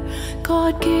care.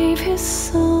 God gave His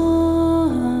Son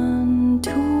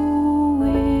to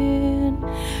win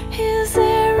His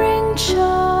erring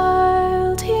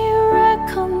child. He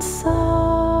reconciled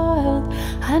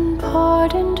and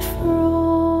pardoned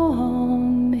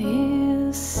from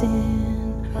his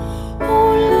sin.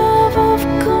 Oh, love of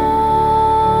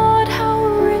God, how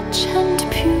rich and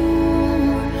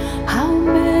pure, how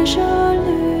measureless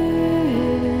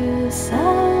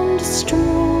and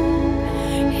strong,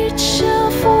 it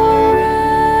shall forevermore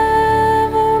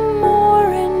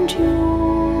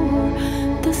endure,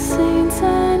 the saints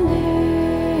and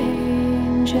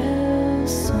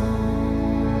angels' song.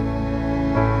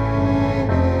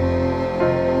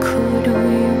 Could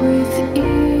we with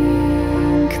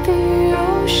ink the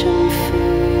ocean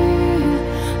fill,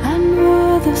 and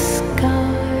were the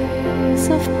skies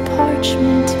of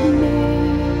parchment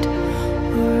made,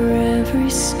 were every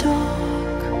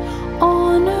stalk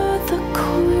on earth a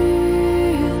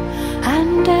quill,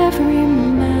 and every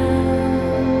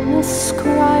man a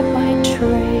scribe by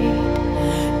trade,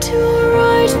 to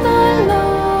write the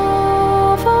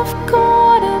love of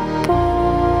God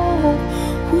above,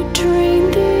 would drain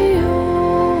the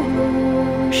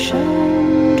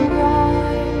ocean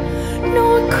dry,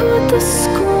 nor could the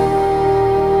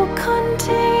scroll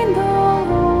contain the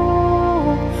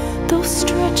whole, though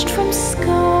stretched from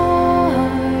sky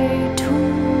to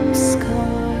sky.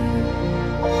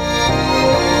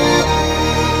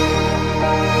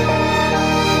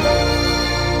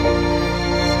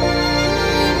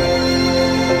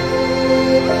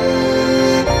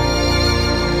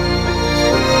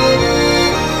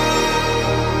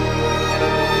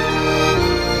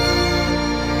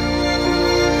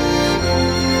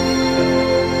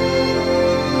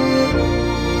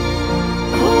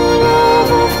 Oh,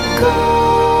 love of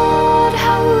God,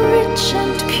 how rich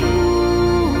and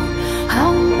pure,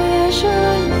 how measureless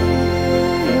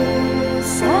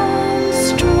and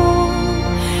strong,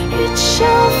 it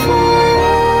shall forevermore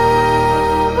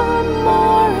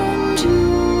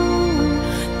endure,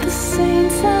 the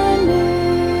saints and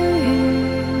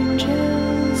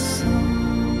angels'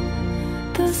 song,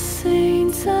 the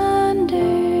saints and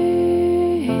angels'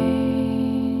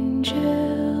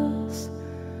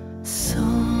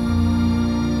 song.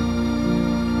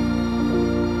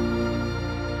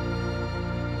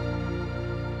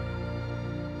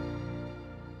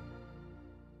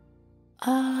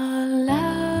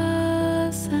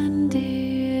 Alas, and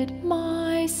did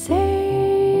my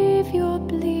Savior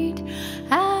bleed,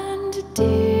 and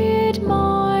did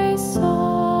my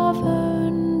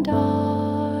Sovereign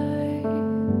die?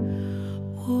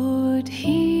 Would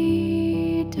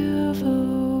He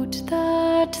devote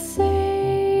that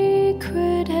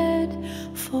sacred head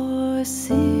for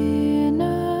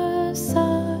sinners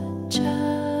such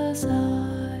as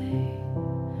I?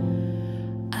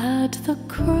 At the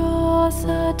cross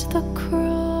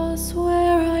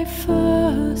where I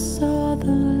first saw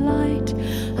the light,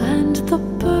 and the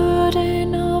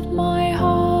burden of my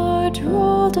heart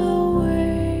rolled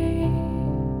away,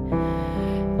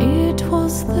 it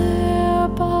was there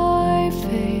by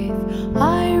faith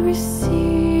I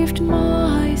received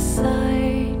my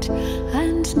sight,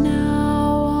 and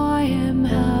now I am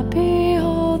happy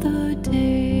all the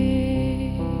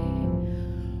day.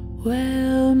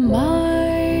 Well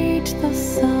might the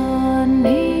sun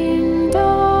in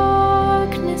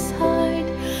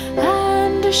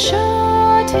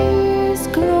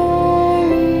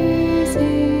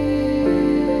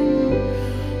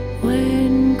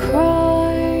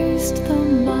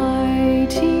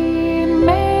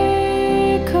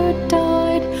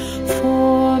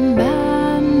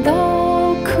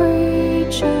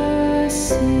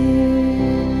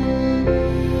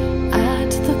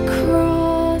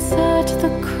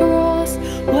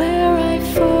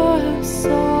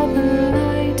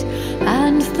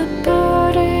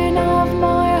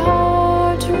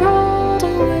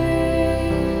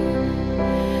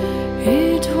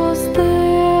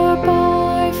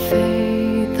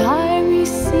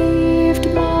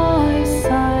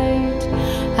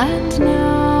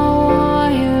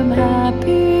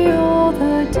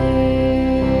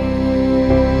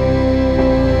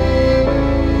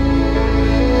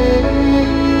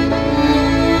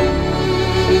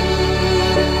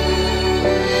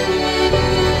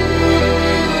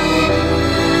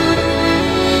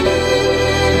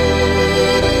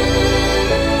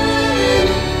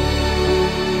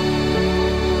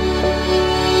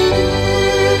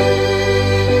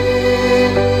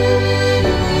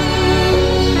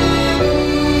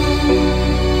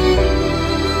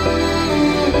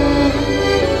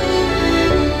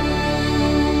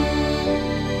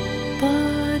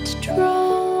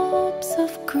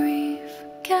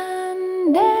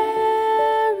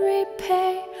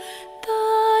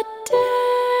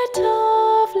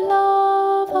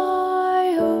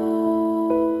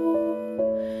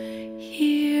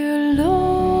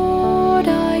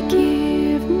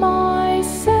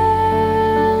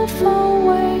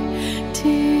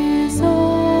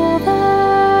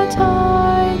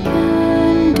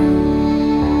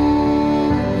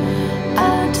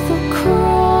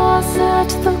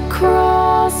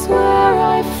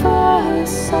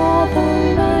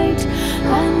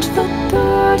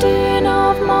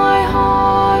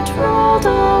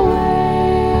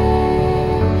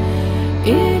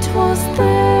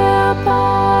there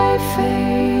by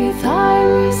faith I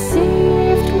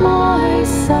received my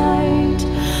sight,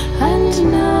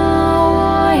 and now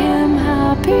I am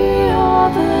happy all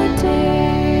the day.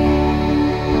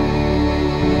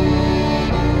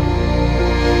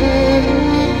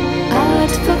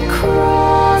 At the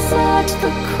cross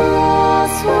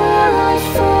where I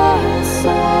first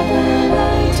saw the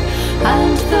light,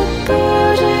 and the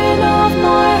burden of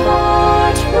my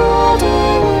heart rolled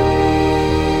away.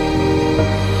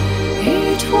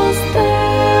 It was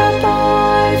there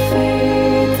by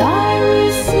faith I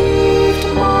received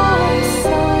my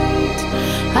sight,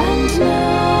 and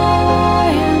now I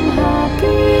am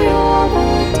happy all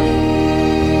the day.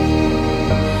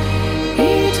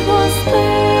 It was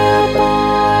there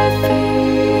by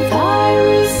faith I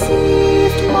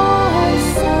received my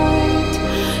sight,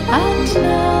 and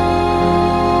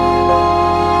now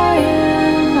I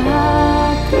am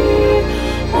happy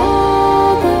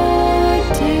all the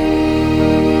day.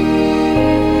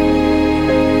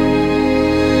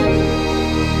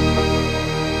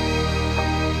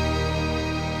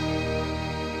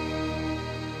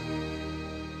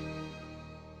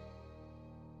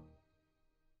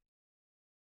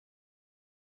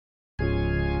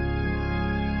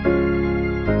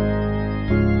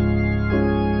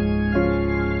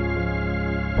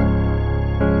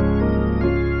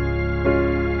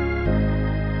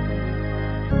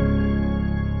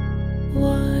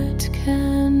 What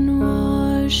can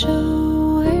wash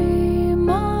away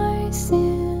my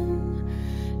sin?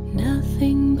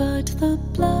 Nothing but the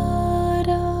blood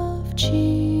of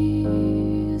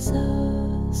Jesus.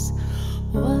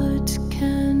 What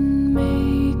can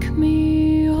make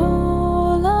me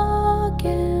whole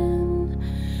again?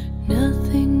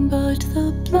 Nothing but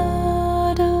the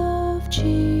blood of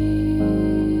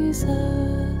Jesus.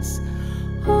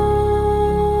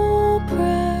 Oh,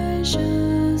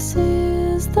 precious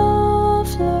is the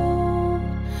flow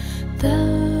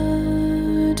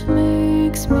that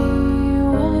makes me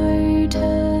white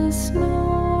as snow.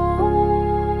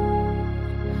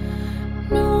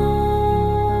 No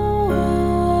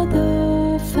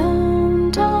other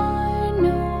fount I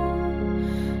know,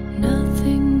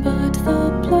 nothing but the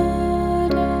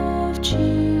blood of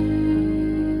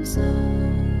Jesus.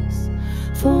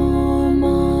 For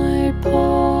my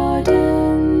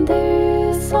pardon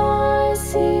this I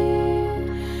see,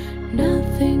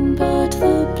 nothing but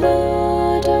the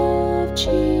blood of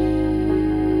Jesus.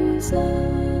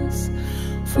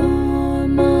 For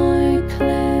my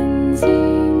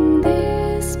cleansing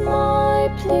this my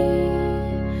plea,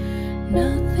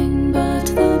 nothing but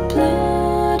the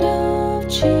blood of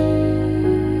Jesus.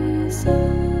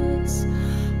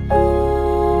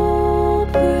 Oh,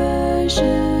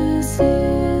 precious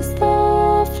is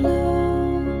the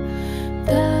flow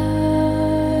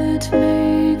that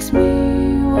makes me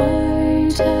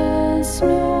white as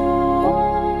snow.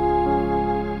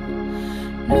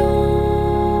 No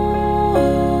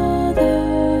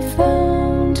other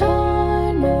fount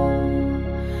I know,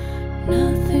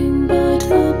 nothing but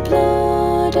the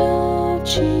blood of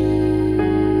Jesus.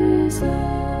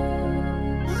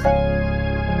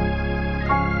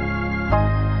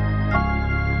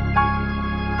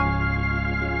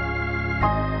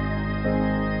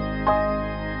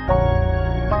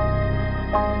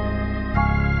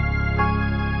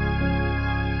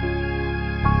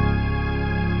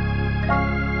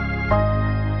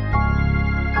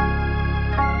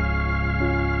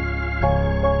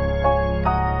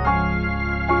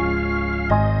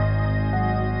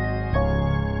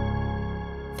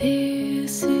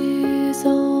 This is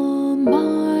all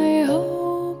my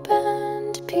hope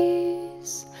and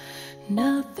peace,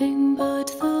 nothing but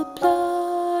the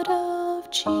blood of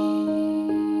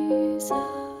Jesus.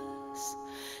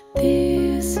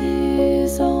 This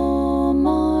is all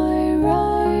my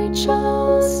righteousness,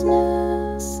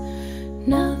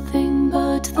 nothing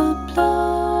but the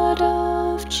blood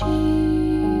of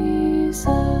Jesus.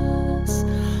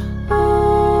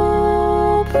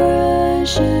 Oh,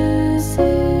 precious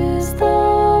is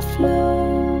the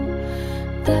flow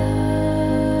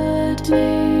that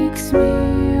makes me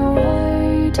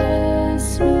white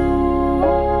as snow.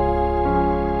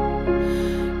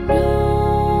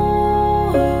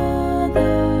 No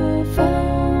other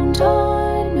fount I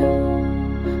know,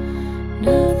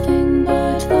 nothing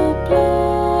but the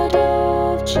blood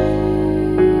of Jesus.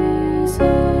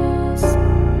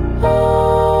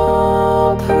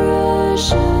 Oh,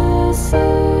 precious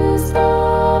is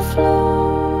the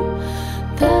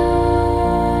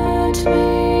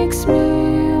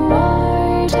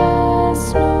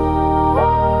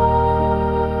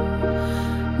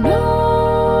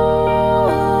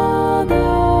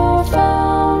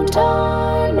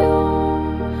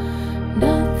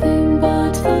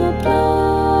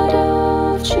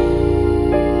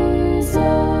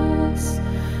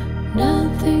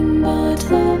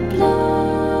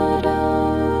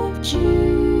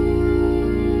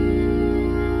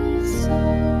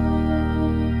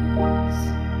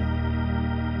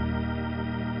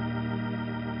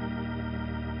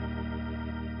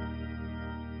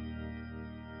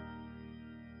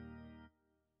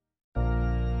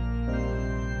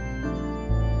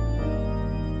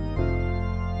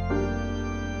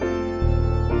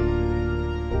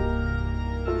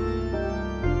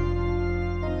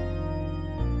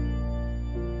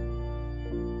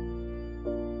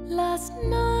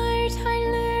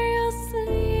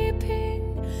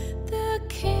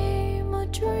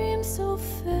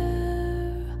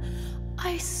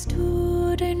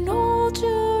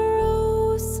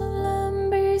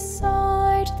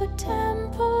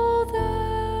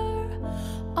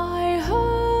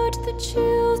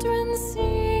children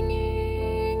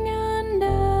singing, and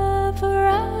ever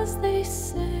as they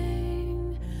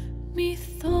sang,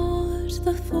 methought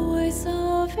the voice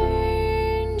of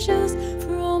angels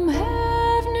from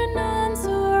heaven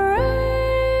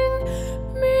answering,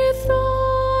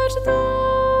 methought the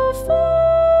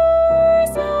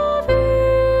voice of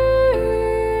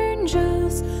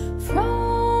angels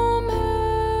from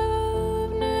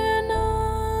heaven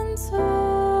answering.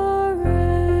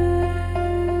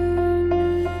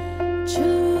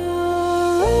 Jerusalem,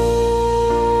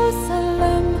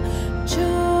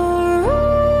 Jerusalem,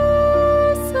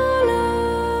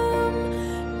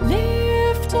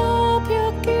 lift up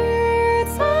your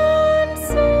gates and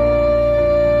sing,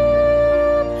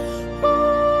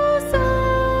 Hosanna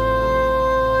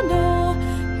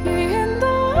in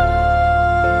the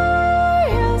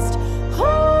highest,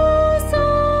 Hosanna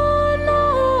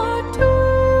to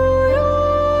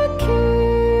your King.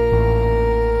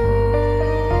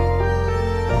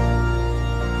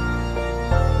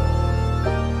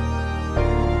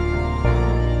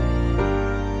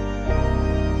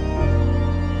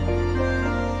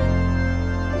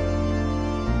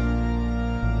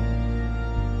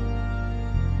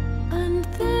 And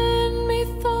then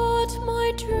methought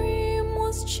my dream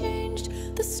was changed,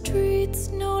 the streets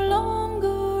no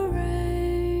longer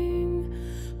rang.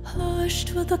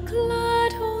 Hushed were the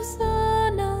glad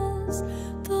hosannas,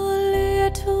 the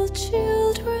little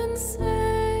children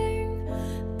sang.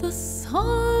 The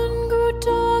sun grew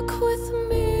dark with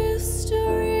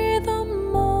mystery, the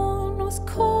morn was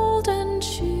cold and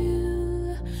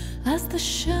chill, as the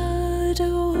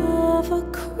shadow of a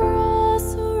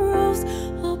cross arose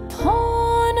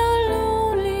upon a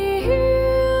lonely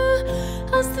hill,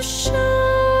 as the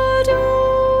shadow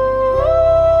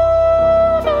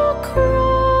of a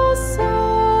cross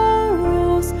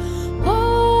arose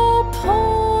upon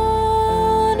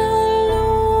a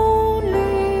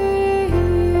lonely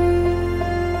hill.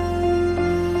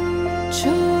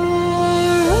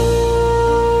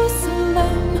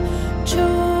 Jerusalem,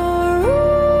 Jerusalem,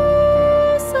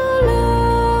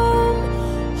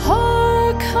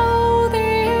 hark how the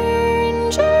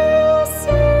angels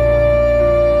sing,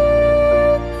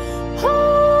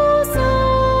 Hosanna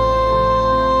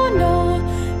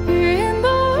in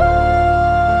the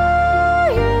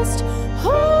highest,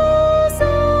 Hosanna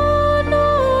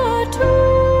to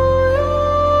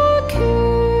your King.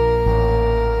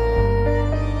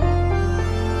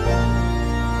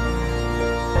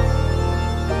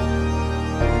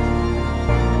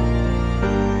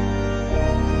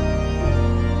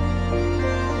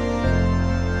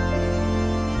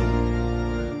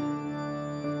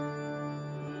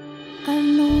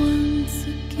 And once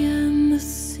again the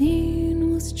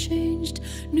scene was changed,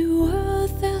 new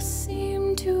earth there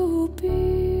seemed to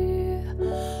be.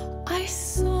 I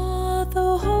saw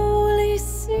the holy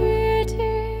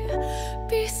city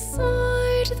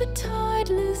beside the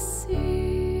tideless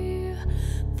sea.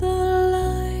 The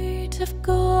light of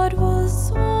God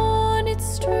was on its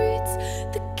streets,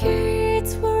 the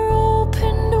gates were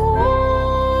opened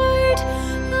wide,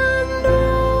 and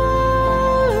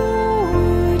all who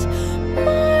would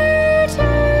might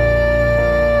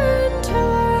enter,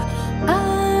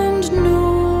 and no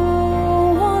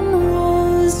one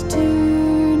was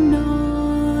denied.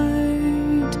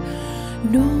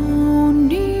 No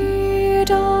need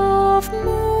of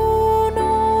moon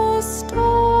or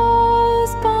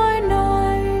stars by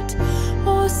night,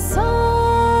 or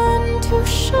sun to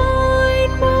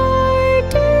shine by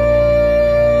day.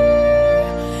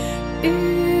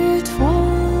 It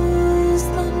was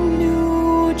the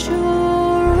new Jerusalem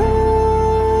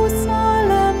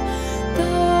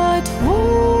that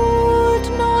would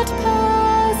not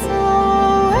pass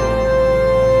away.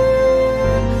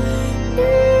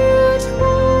 It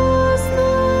was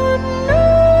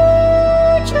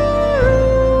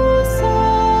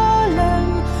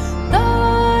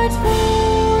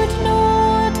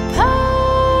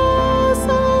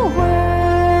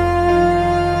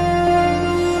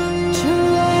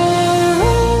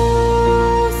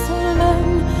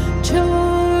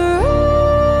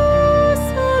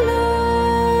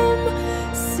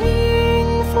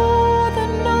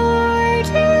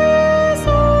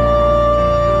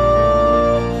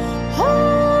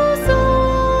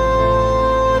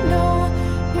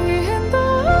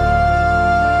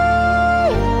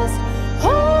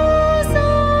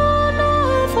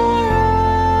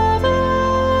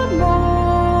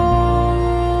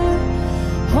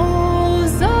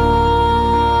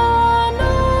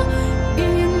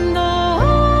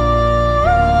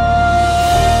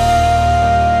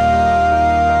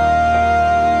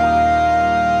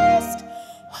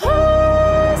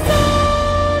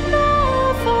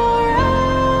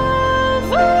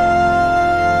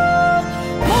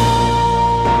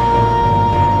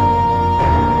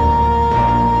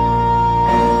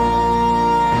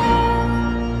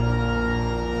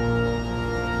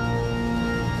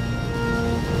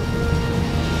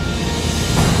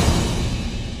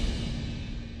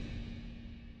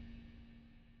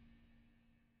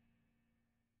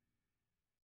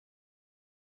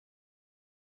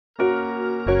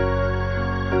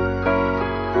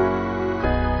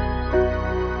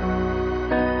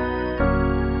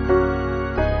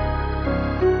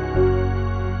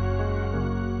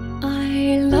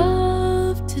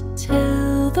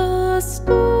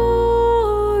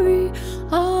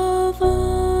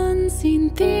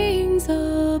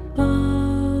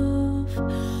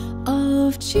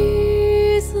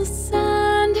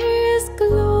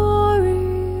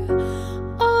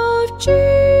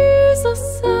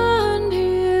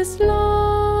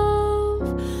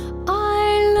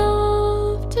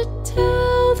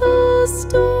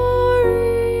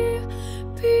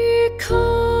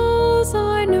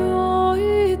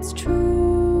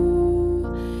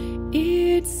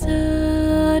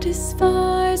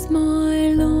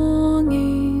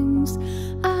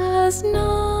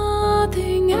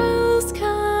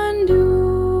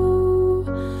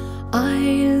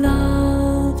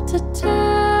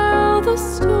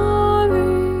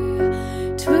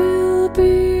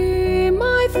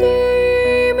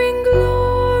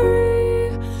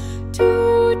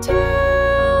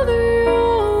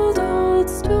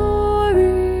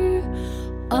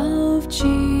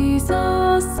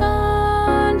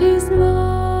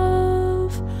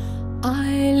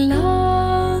I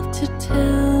love to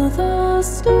tell the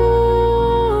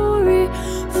story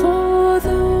for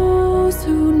those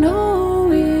who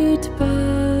know it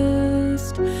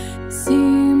best,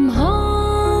 seem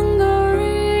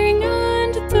hungering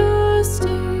and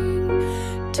thirsting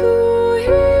to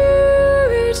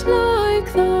hear it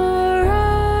like the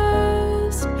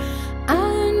rest.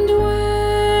 And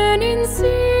when in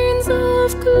scenes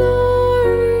of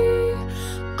glory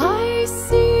I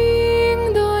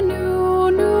sing the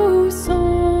new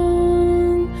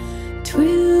song,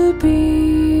 'twill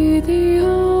be the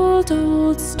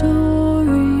old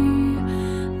story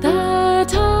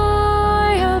that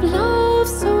I have loved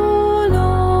so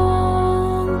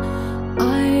long.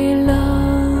 I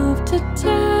love to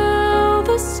tell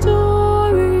the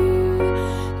story,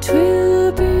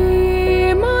 'twill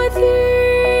be my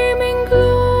theme in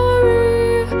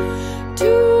glory,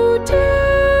 to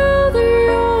tell the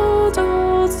old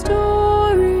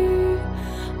story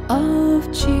of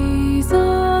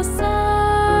Jesus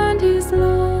and his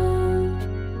love.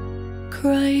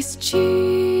 Christ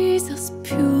Jesus,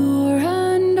 pure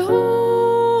and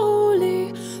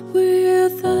holy,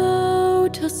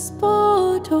 without a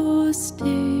spot or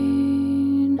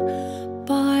stain,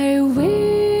 by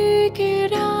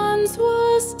wicked hands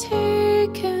was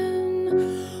taken,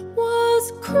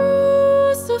 was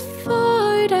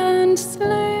crucified and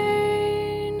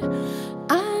slain.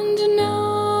 And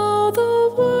now the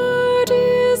word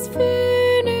is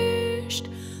finished,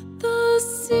 the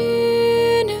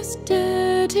sinner's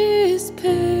debt is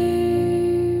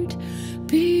paid,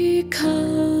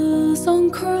 because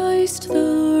on Christ the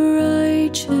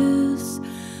righteous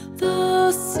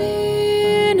the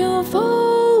sin of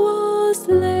all was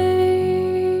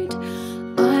laid.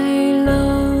 I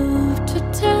love to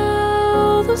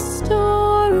tell the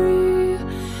story,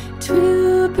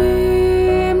 'twill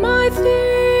be my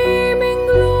theme in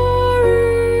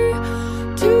glory,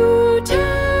 to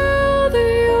tell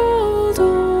the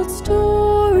old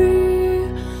story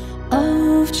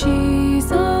of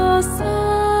Jesus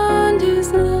and his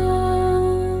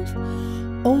love.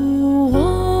 Oh,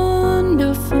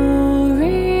 wonderful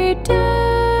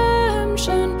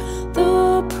redemption, the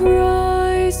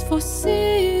price for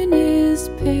sin is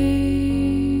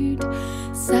paid.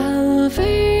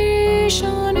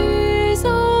 Salvation is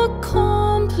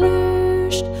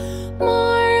accomplished,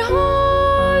 my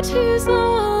heart is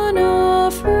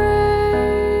unafraid,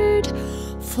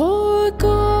 for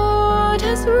God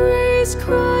has raised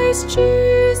Christ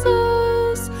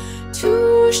Jesus to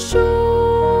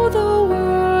show the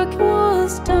work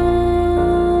was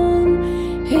done.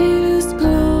 His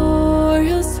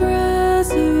glorious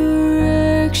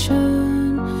resurrection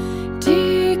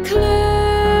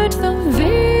declared the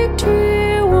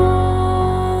victory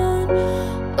won.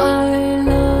 I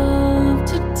love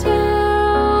to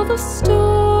tell the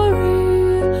story,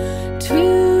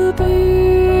 'twill be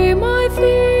my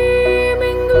theme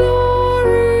in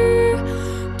glory,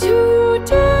 to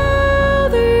tell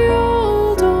the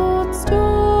old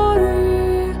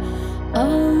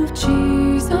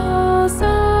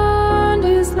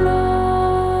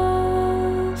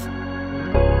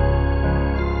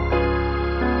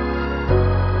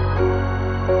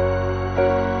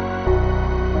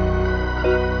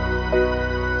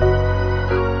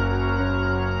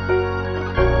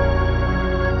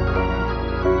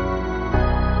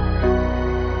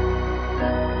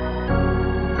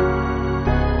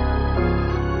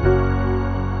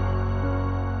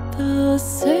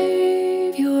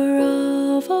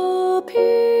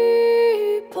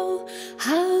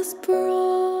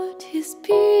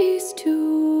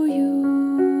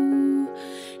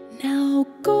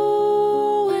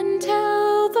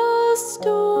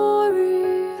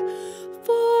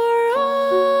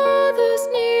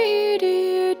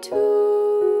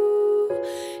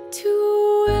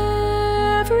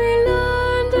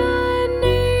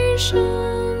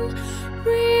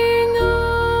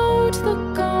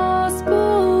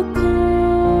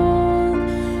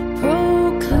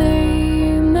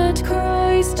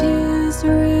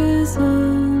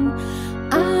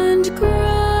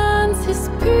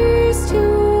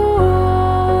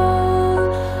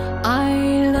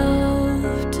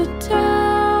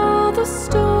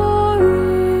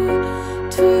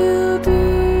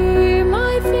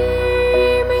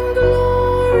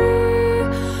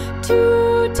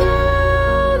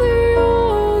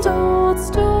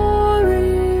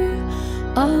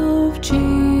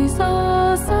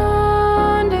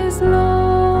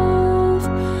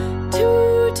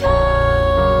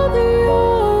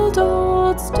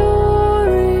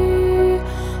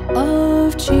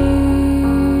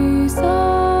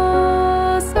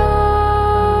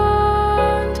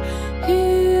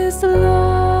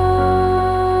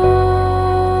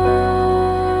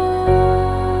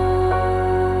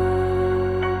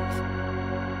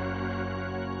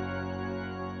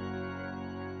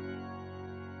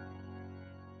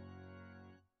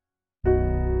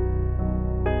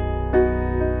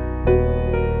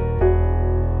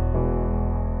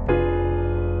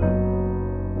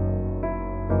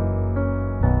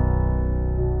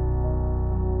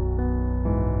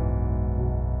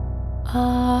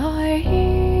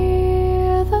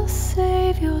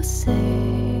say,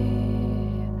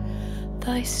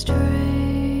 thy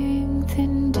strength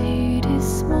indeed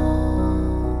is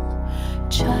small.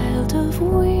 Child of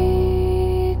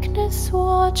weakness,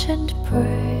 watch and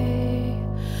pray.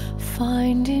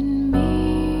 Find in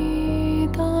me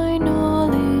thine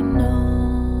all in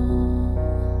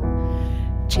all.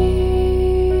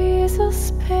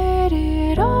 Jesus paid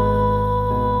it all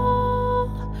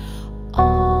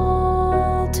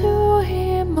to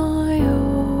him I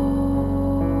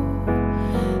owe.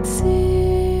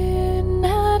 Sin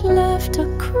had left a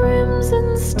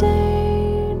crimson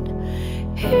stain,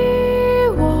 he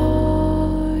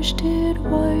washed it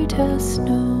white as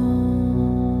snow.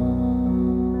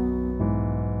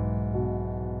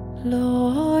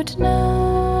 Lord,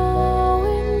 now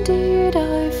indeed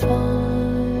I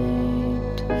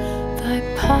find thy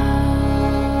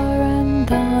power and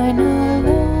thine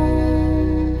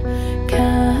alone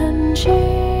can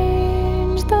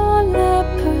change the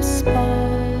leper's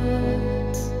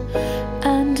spots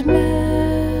and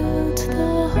melt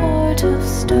the heart of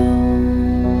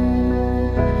stone.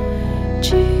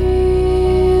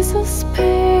 Jesus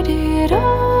paid it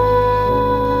all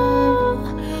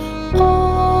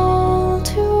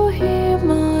to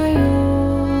him I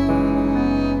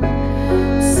owe.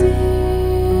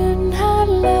 Sin had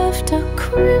left a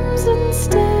crimson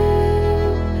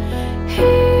stain,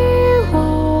 he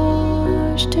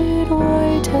washed it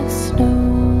white as snow.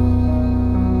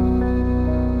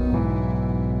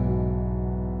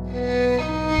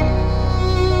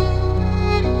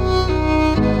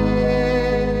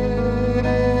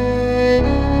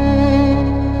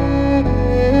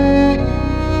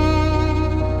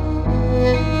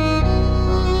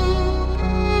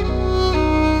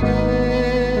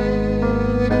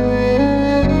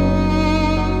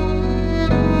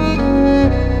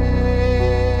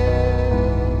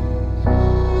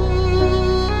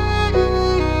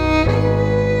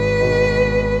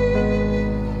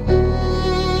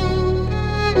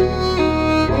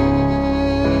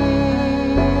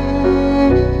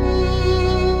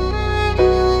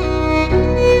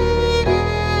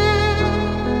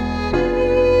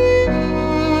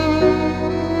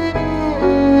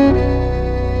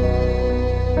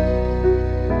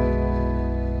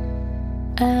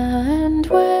 And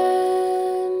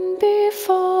when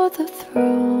before the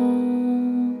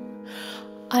throne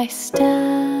I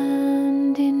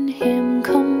stand in him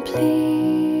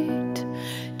complete,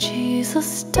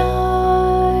 Jesus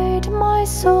died my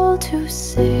soul to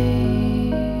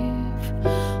save.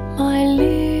 My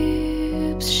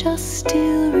lips shall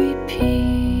still repeat,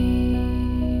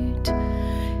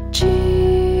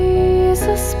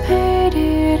 Jesus paid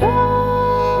it all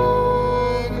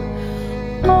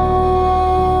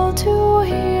to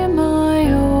him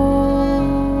I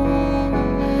owe.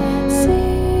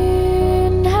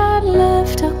 Sin had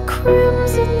left a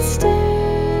crimson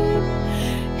stain,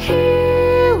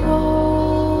 he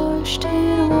washed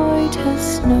it white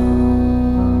as snow.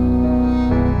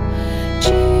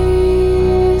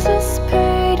 Jesus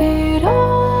paid it all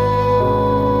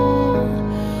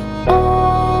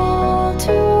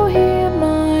to him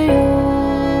I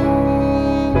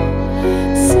owe.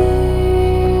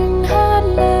 Sin had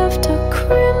left a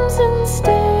crimson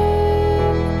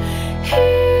stain, he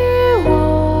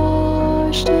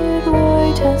washed it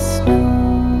white as snow.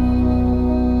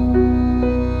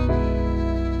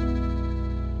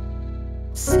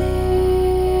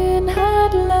 Sin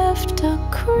had left a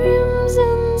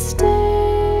crimson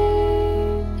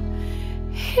stain,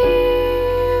 he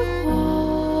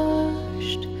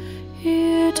washed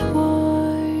it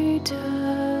white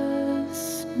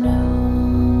as snow.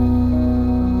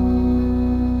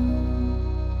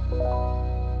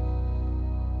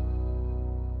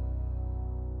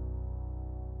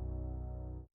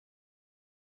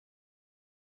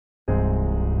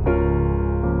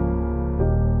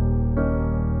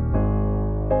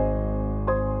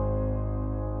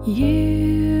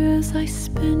 Years I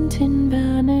spent in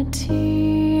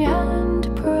vanity and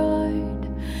pride,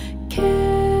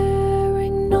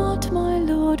 caring not my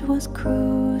Lord was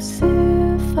crucified,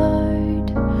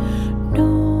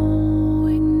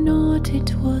 knowing not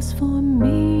it was for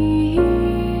me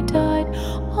he died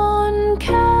on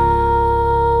Calvary.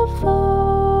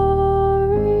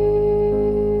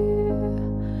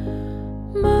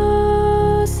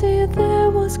 Mercy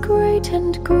there was great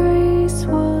and grace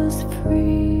was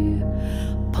free.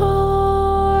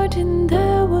 Pardon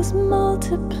there was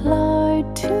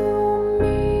multiplied to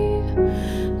me.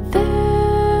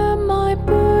 There my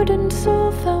burdened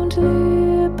soul found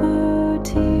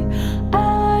liberty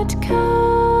at Calvary.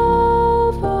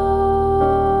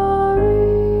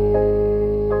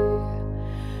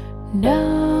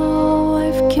 Now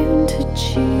I've given to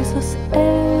Jesus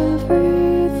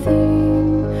everything.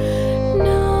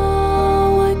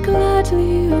 Now I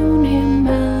gladly own him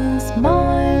as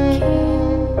my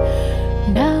King.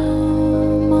 Now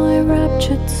my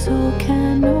raptured soul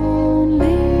can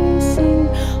only sing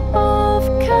of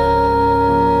Calvary.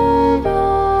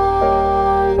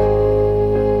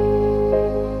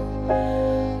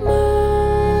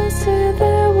 Mercy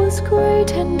there was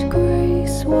great and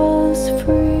grace was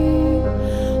free.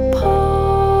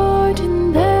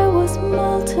 Pardon there was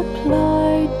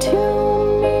multiplied to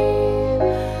me.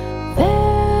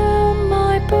 There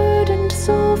my burdened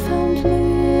soul found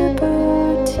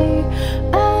liberty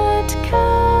at Calvary.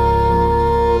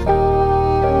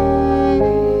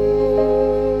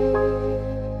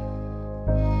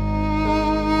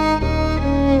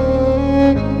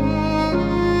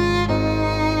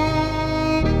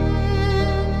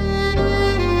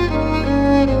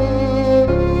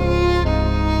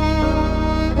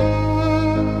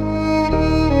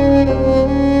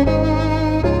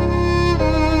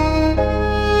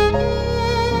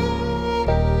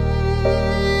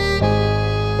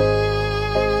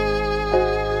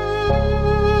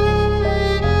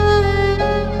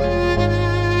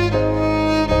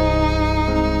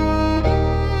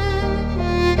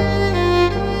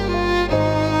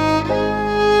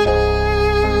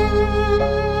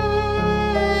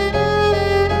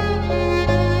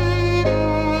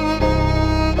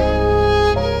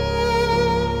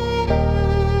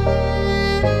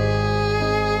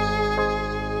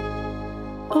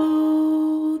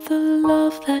 Oh, the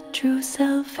love that drew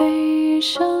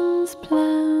salvation's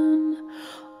plan.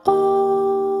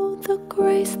 Oh, the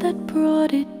grace that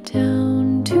brought it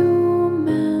down to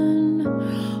man.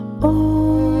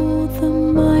 Oh, the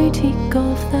mighty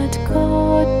gulf that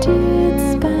God did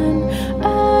span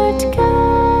at Calvary.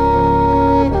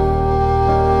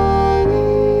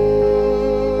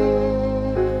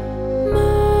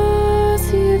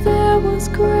 Mercy there was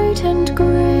great and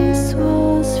grace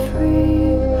was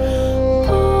free.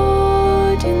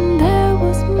 Pardon there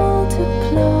was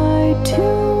multiplied to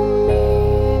me.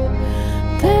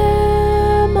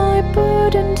 There my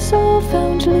burdened soul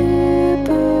found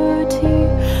liberty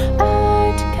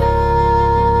at Calvary.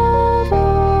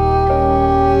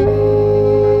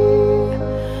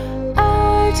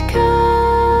 At Calvary.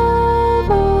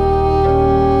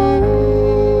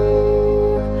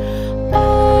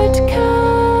 At Calvary.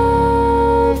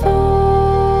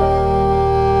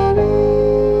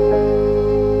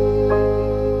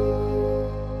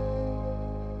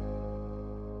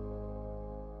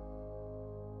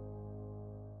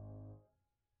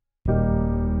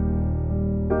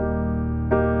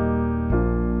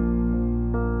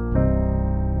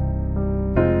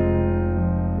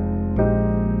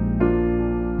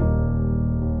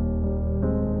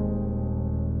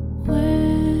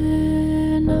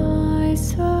 When I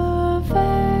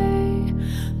survey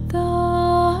the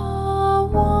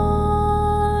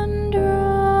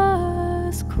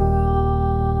wondrous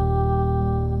cross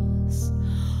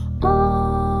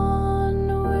on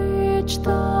which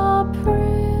the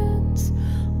Prince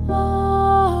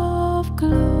of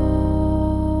Glory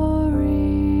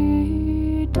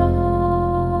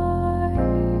died,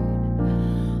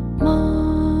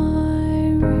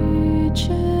 my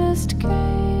richest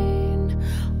gain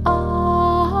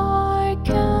I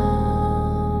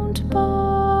count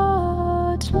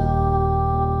but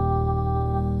loss,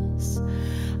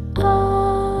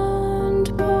 and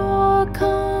pour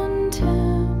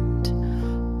contempt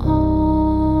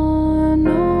on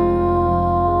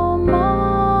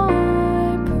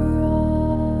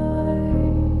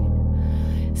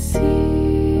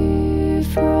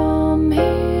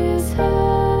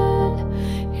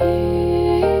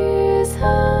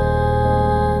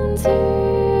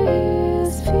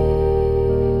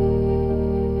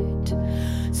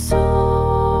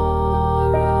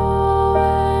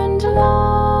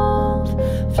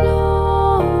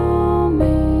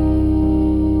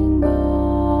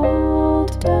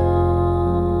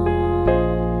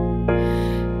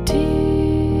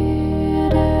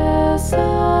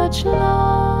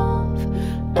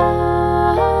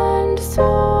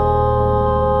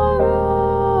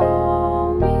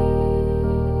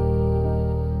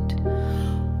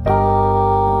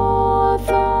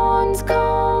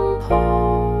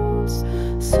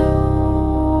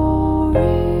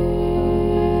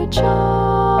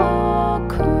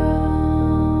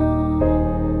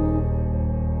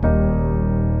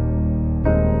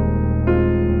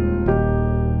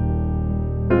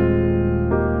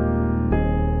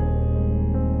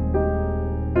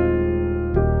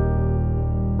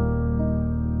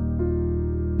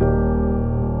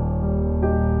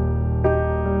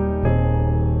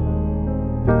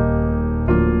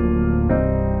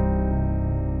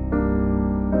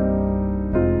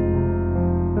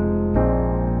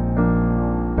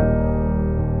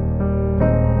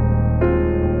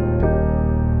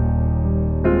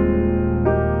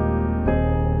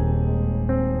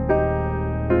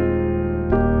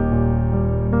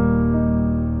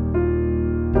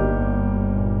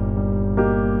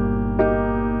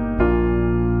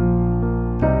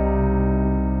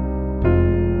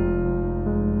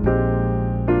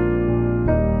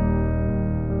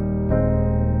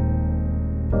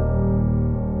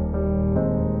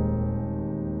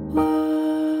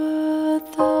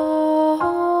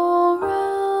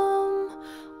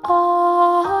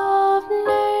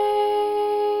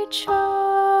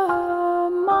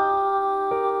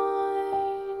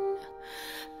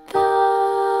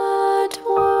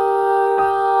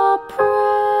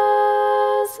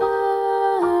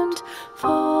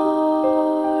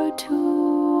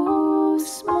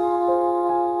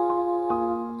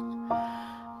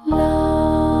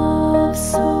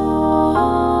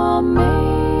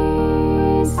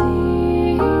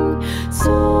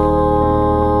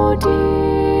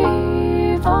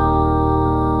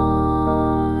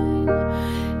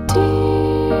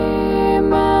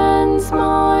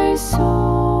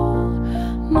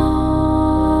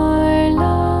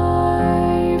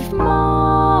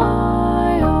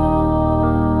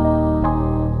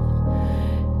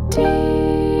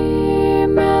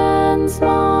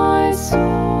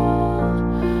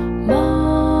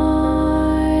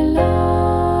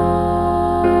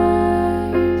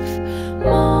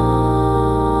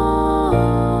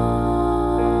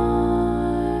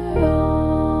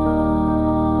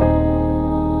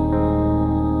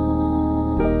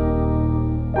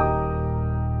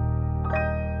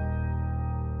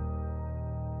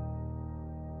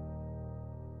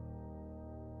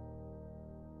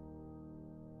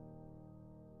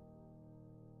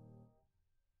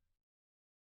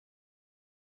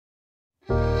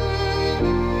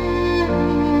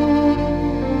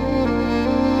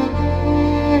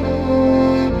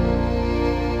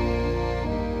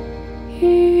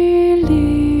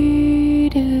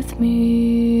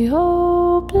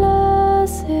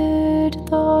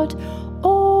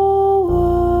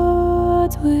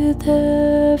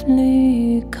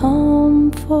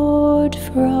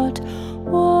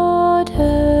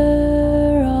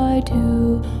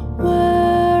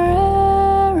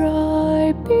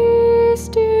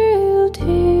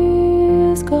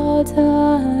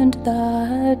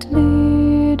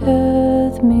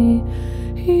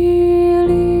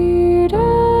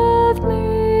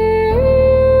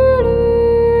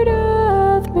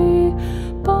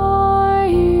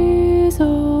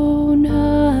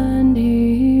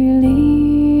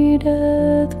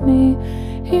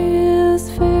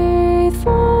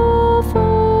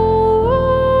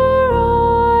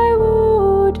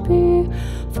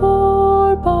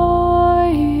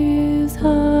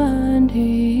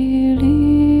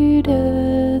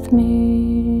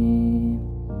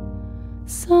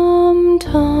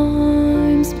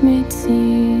mid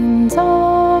scenes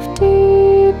of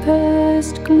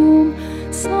deepest gloom,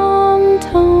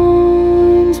 sometimes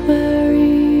where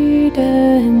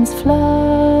Eden's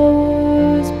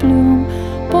flowers bloom,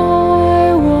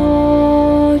 by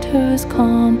waters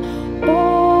calm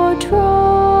or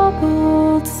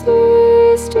troubled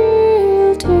sea,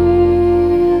 still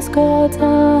 'tis God's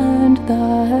hand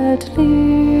that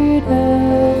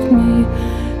leadeth me.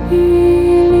 He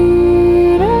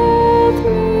leadeth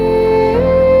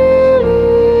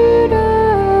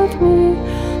me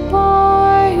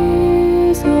by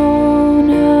His own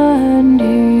hand. He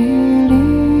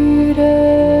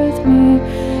leadeth me,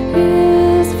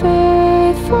 is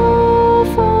faithful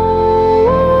for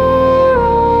where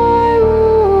I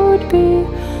would be,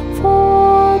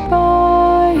 for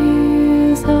by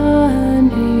His hand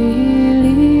He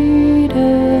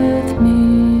leadeth me.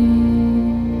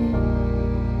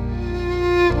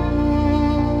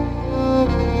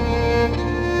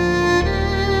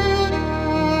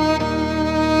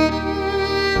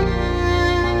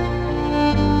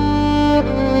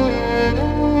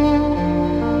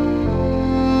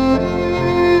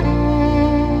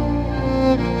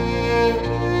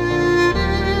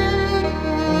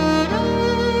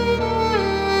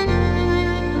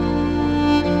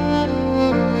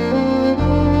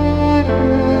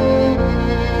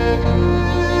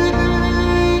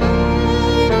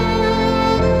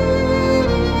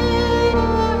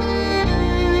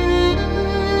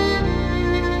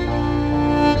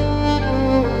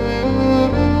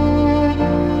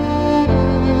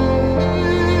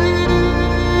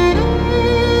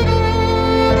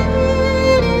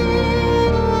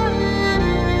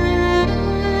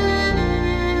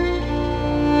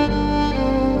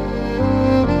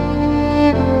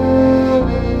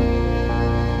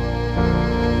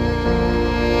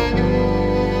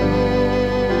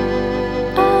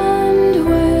 And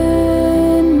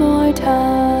when my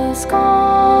task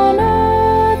on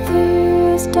earth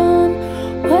is done,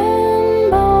 when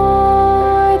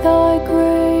by Thy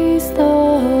grace the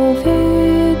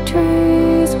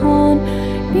victory's won,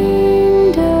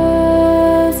 in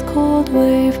death's cold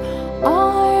wave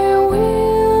I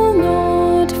will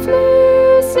not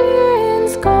flee,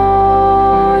 since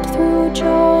God through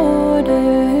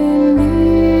Jordan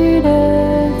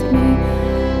leadeth me.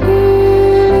 He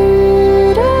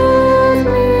leadeth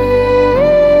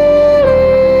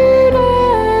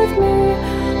me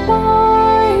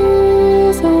by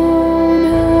His own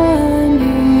hand.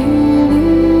 He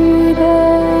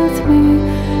leadeth me,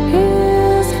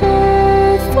 is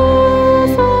faithful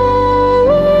for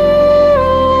where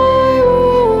I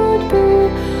would be,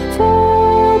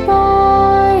 for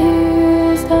by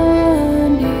His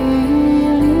hand He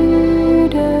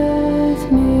leadeth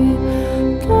me,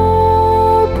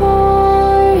 for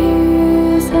by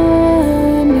His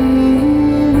hand He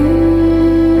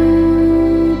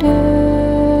leadeth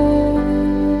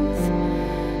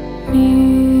me.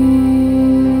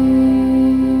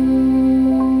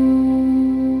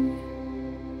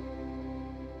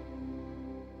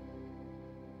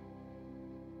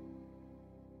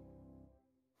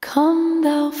 Come,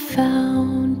 thou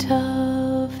fount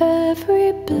of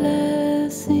every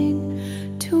blessing,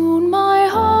 tune my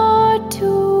heart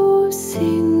to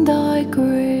sing Thy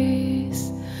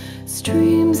grace.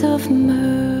 Streams of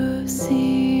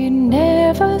mercy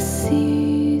never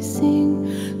ceasing,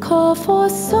 call for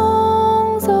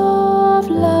songs of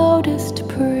loudest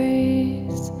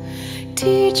praise.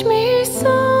 Teach me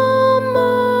some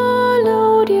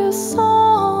melodious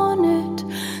sonnet,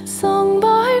 sung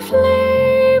by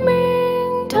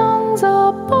flaming tongues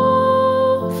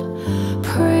above.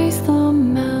 Praise the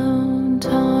mount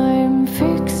I'm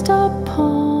fixed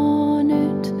upon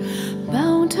it,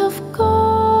 mount of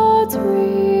God's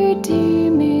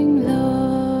redeeming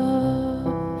love.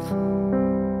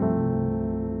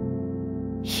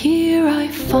 Here I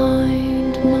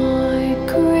find my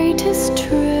greatest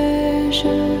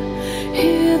treasure.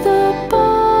 Here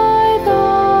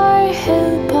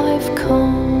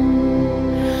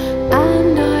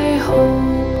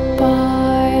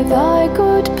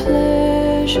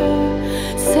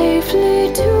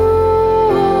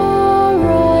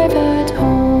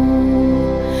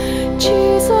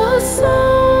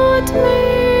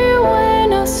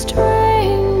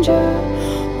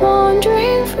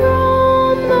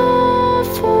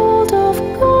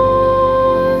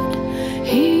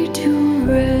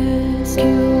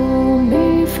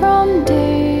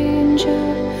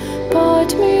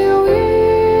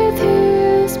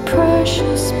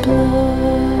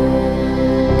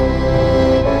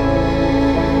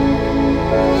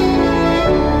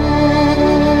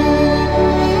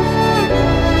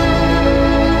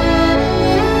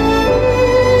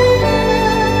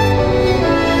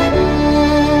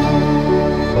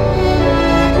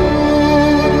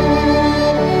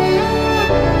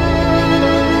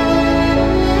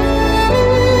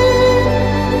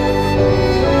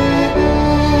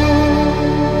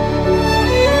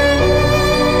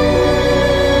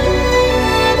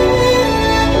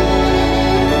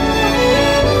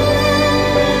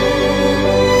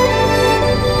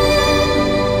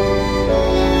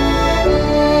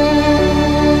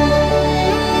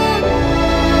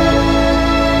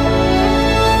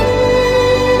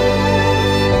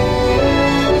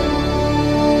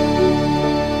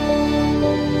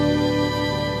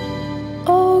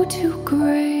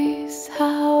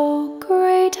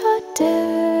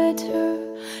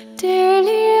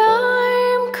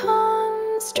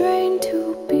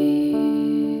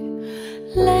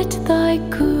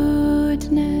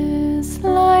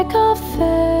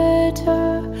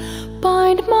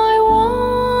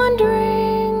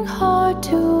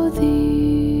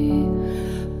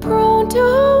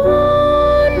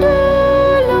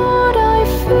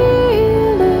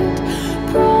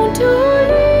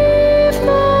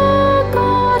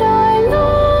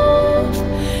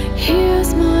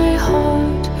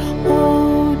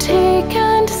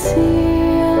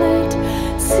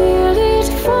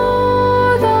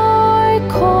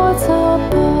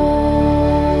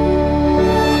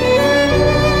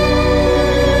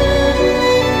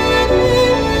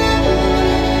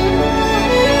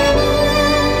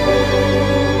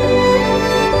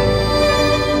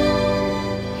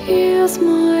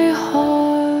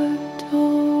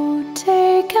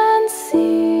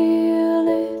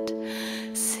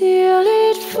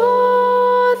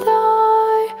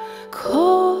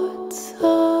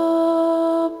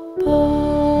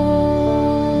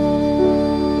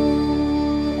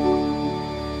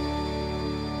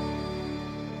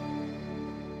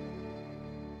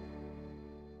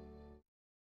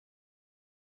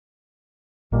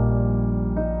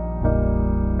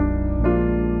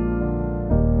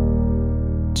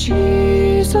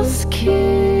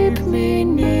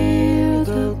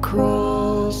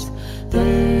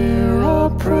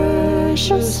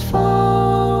precious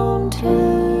fountain,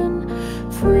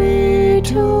 free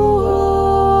to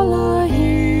all, a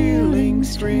healing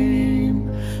stream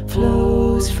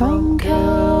flows from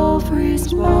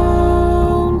Calvary's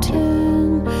mountain.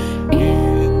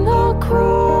 In the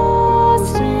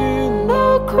cross,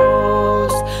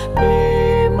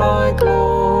 be my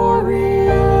glory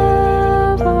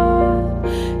ever,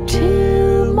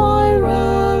 till my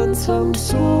ransomed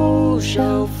soul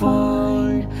shall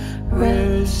find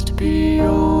rest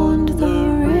beyond the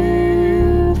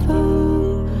river.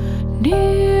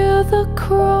 Near the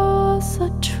cross, a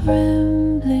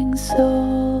trembling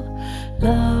soul,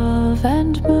 love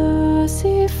and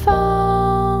mercy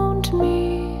found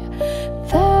me.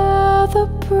 There the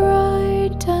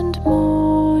bright and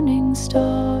morning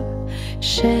star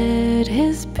shed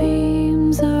his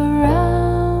beams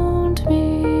around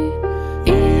me.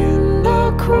 In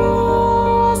the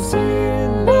cross,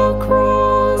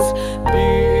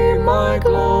 be my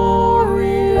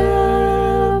glory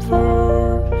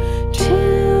ever,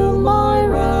 till my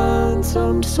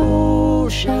ransomed soul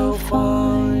shall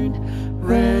find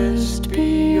rest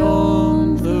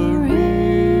beyond the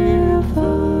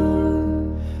river.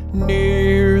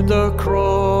 Near the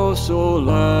cross, O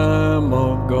Lamb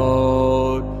of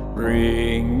God,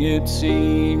 bring its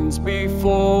scenes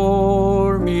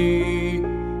before me.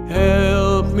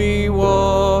 Help me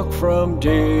walk from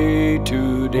day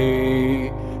to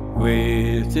day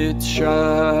with its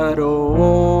shadow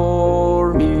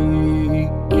o'er me.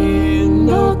 In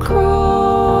the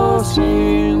cross,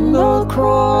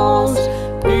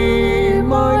 be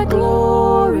my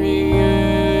glory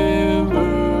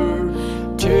ever,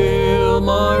 till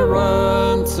my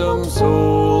ransomed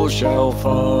soul shall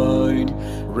find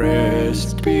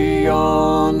rest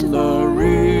beyond the river.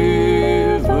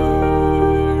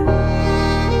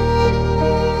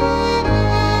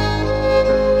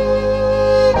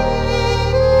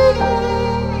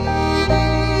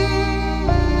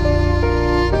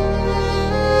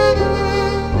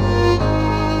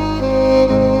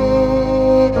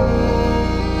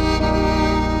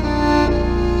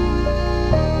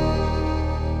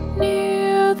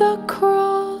 Near the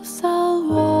cross I'll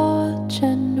watch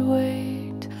and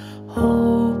wait,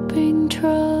 hoping,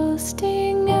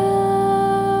 trusting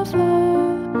ever,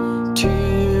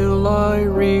 till I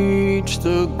reach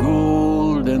the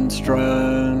golden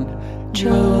strand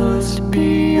just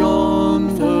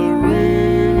beyond the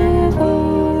river.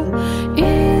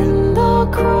 In the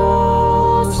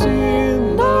cross,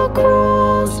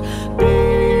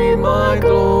 be my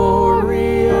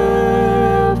glory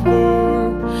ever,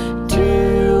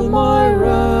 till my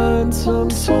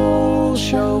ransomed soul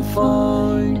shall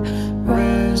find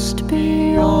rest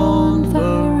beyond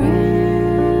the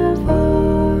river,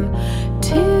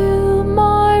 till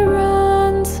my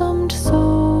ransomed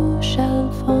soul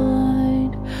shall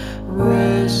find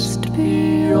rest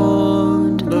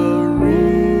beyond the river.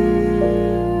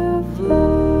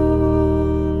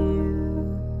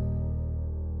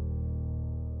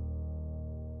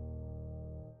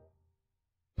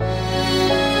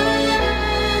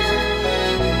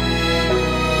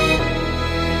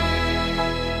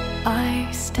 I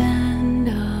stand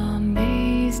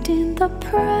amazed in the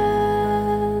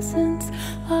presence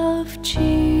of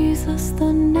Jesus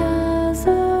the Nazarene,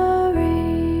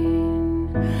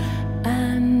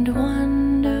 and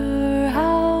wonder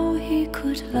how he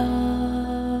could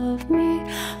love me,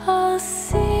 a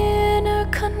sinner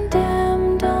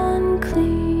condemned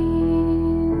unclean.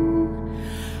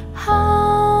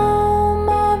 How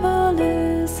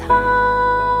marvelous,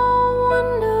 how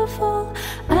wonderful,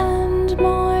 and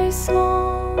my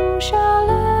song shall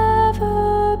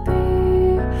ever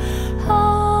be.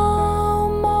 How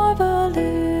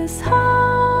marvelous,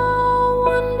 how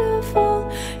wonderful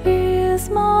is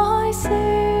my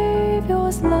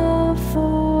Savior's love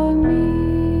for me.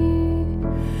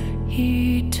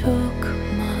 He took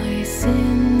my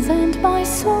sins and my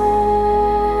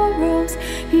sorrows,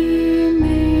 he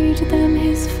made them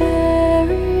his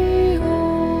very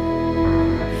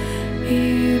own. He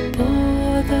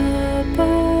bore the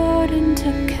burden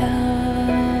to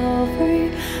Calvary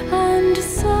and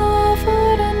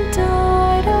suffered and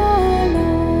died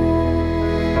alone.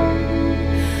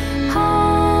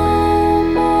 'How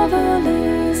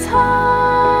marvelous,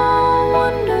 how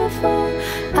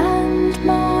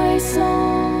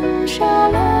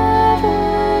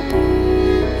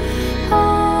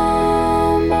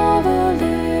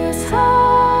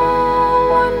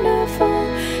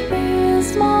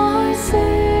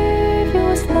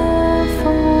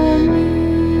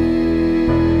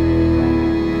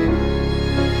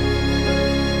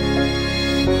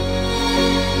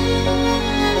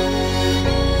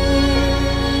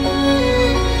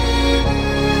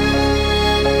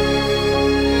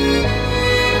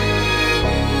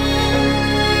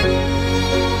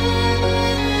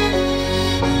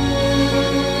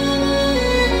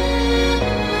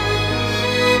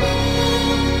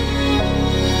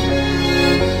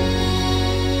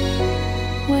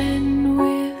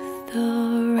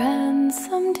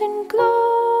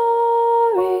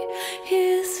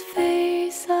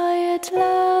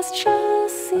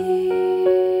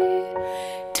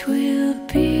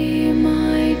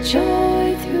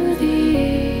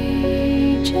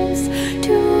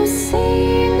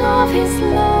His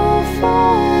love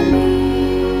for me.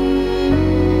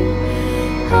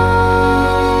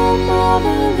 How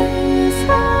marvelous,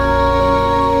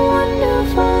 how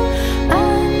wonderful,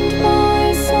 and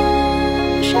my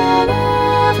song shall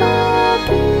ever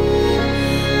be.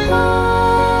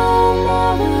 How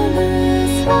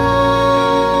marvelous,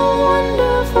 how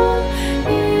wonderful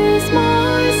is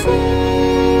my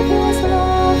Savior's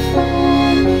love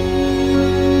for me.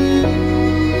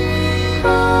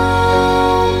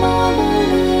 How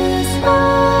marvelous,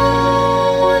 how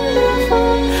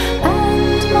wonderful,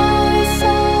 and my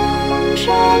song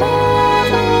shall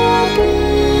ever be.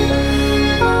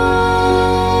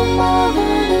 How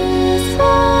marvelous,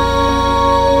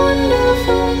 how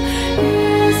wonderful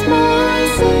is my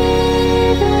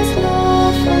Savior's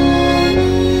love for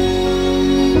me.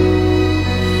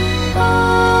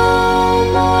 How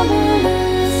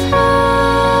marvelous,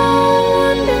 how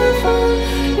wonderful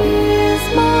is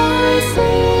my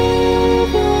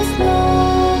Savior's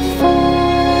love for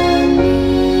me.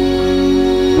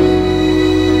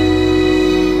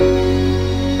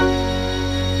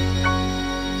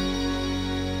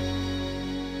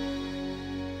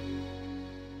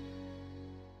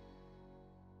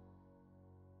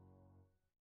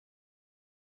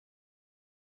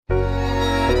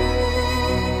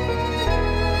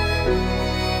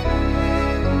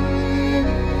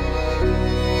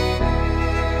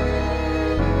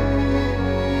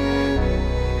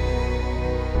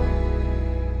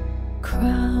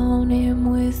 Crown him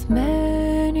with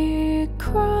many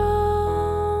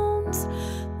crowns,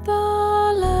 the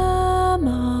Lamb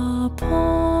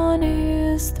upon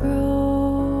his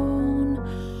throne.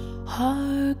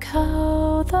 Hark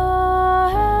how the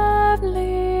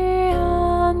heavenly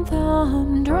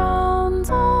anthem drowns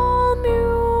all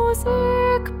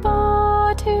music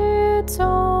but its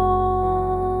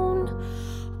own.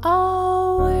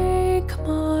 Awake,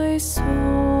 my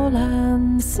soul,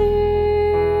 and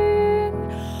sing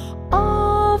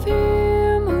of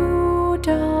Him who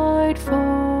died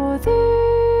for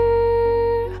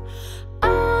thee,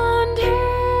 and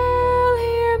hail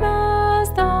Him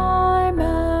as thy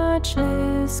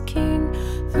matchless King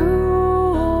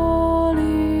through all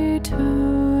eternity.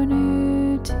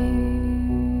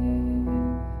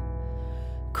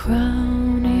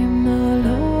 Crown Him the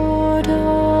Lord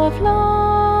of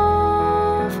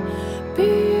love,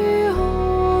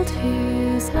 behold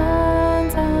His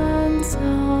hands and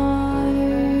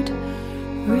side,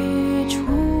 rich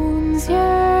wounds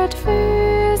yet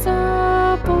visible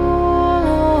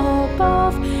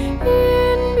above,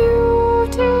 in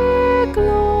beauty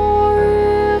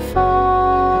glorified.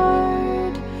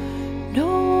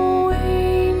 No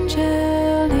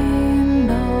angel in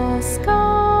the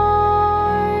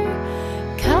sky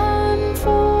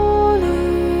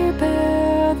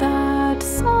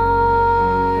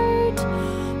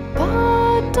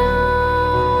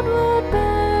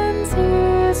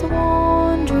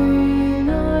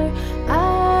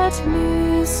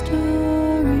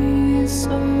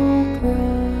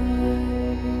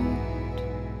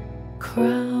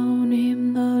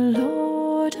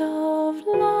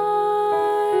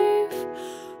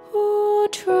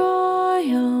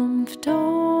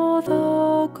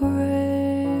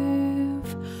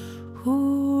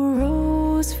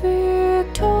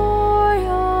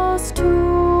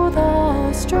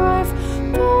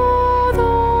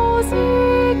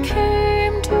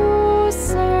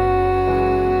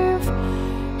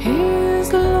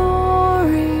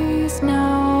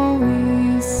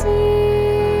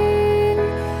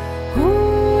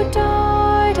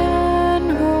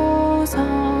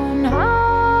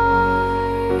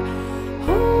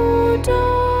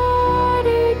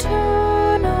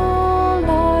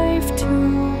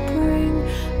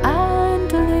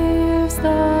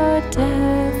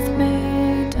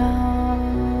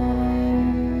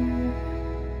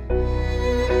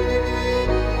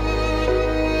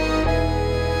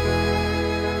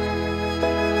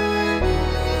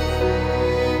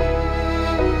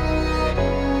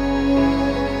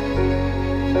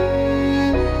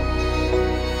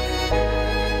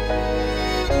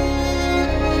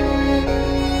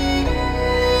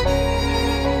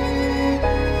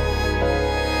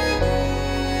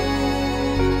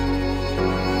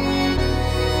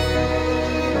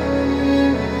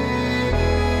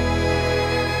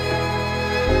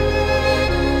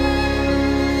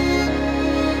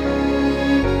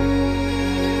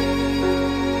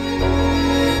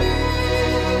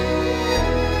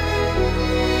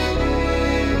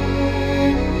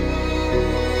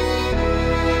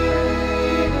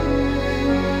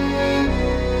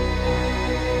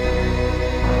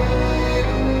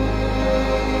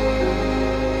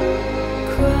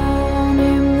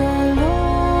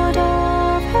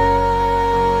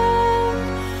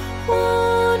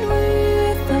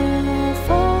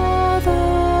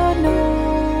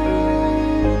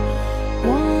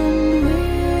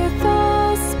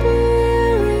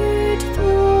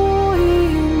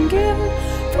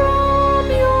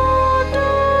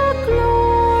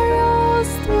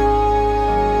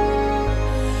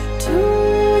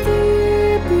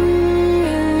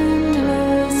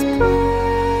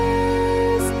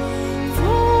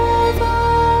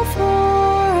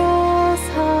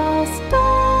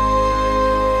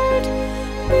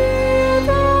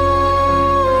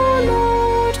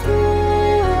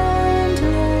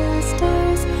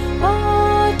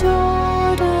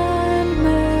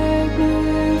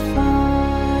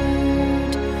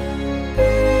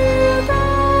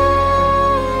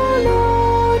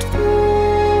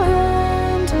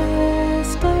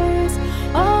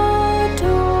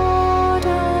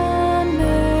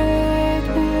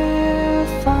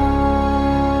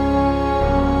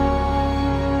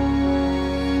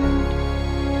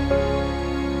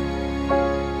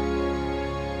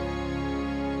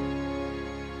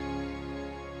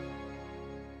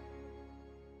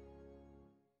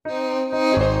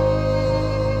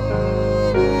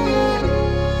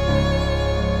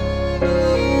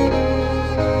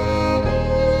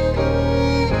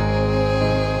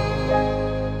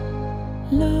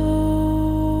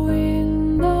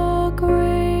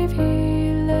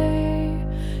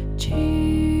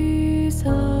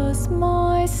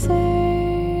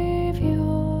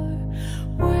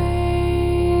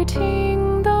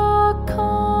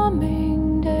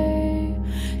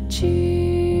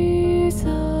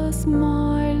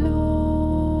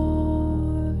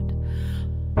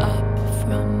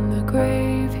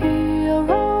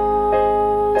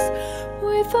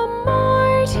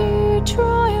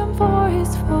triumph o'er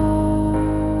his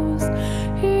foes.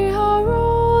 He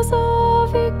arose a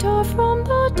victor from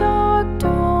the dark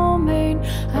domain,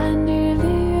 and he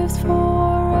lives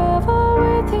forever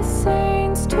with his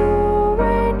saints to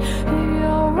reign. He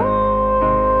arose,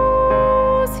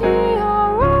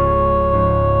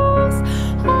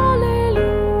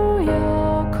 hallelujah,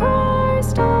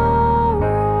 Christ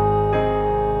arose.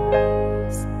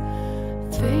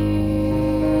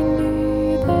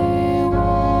 Vainly they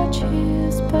watch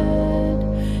his bed,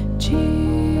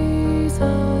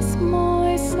 Jesus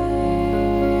my Savior.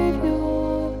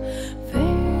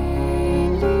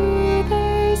 Vainly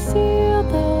they seal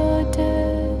the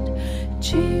dead,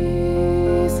 Jesus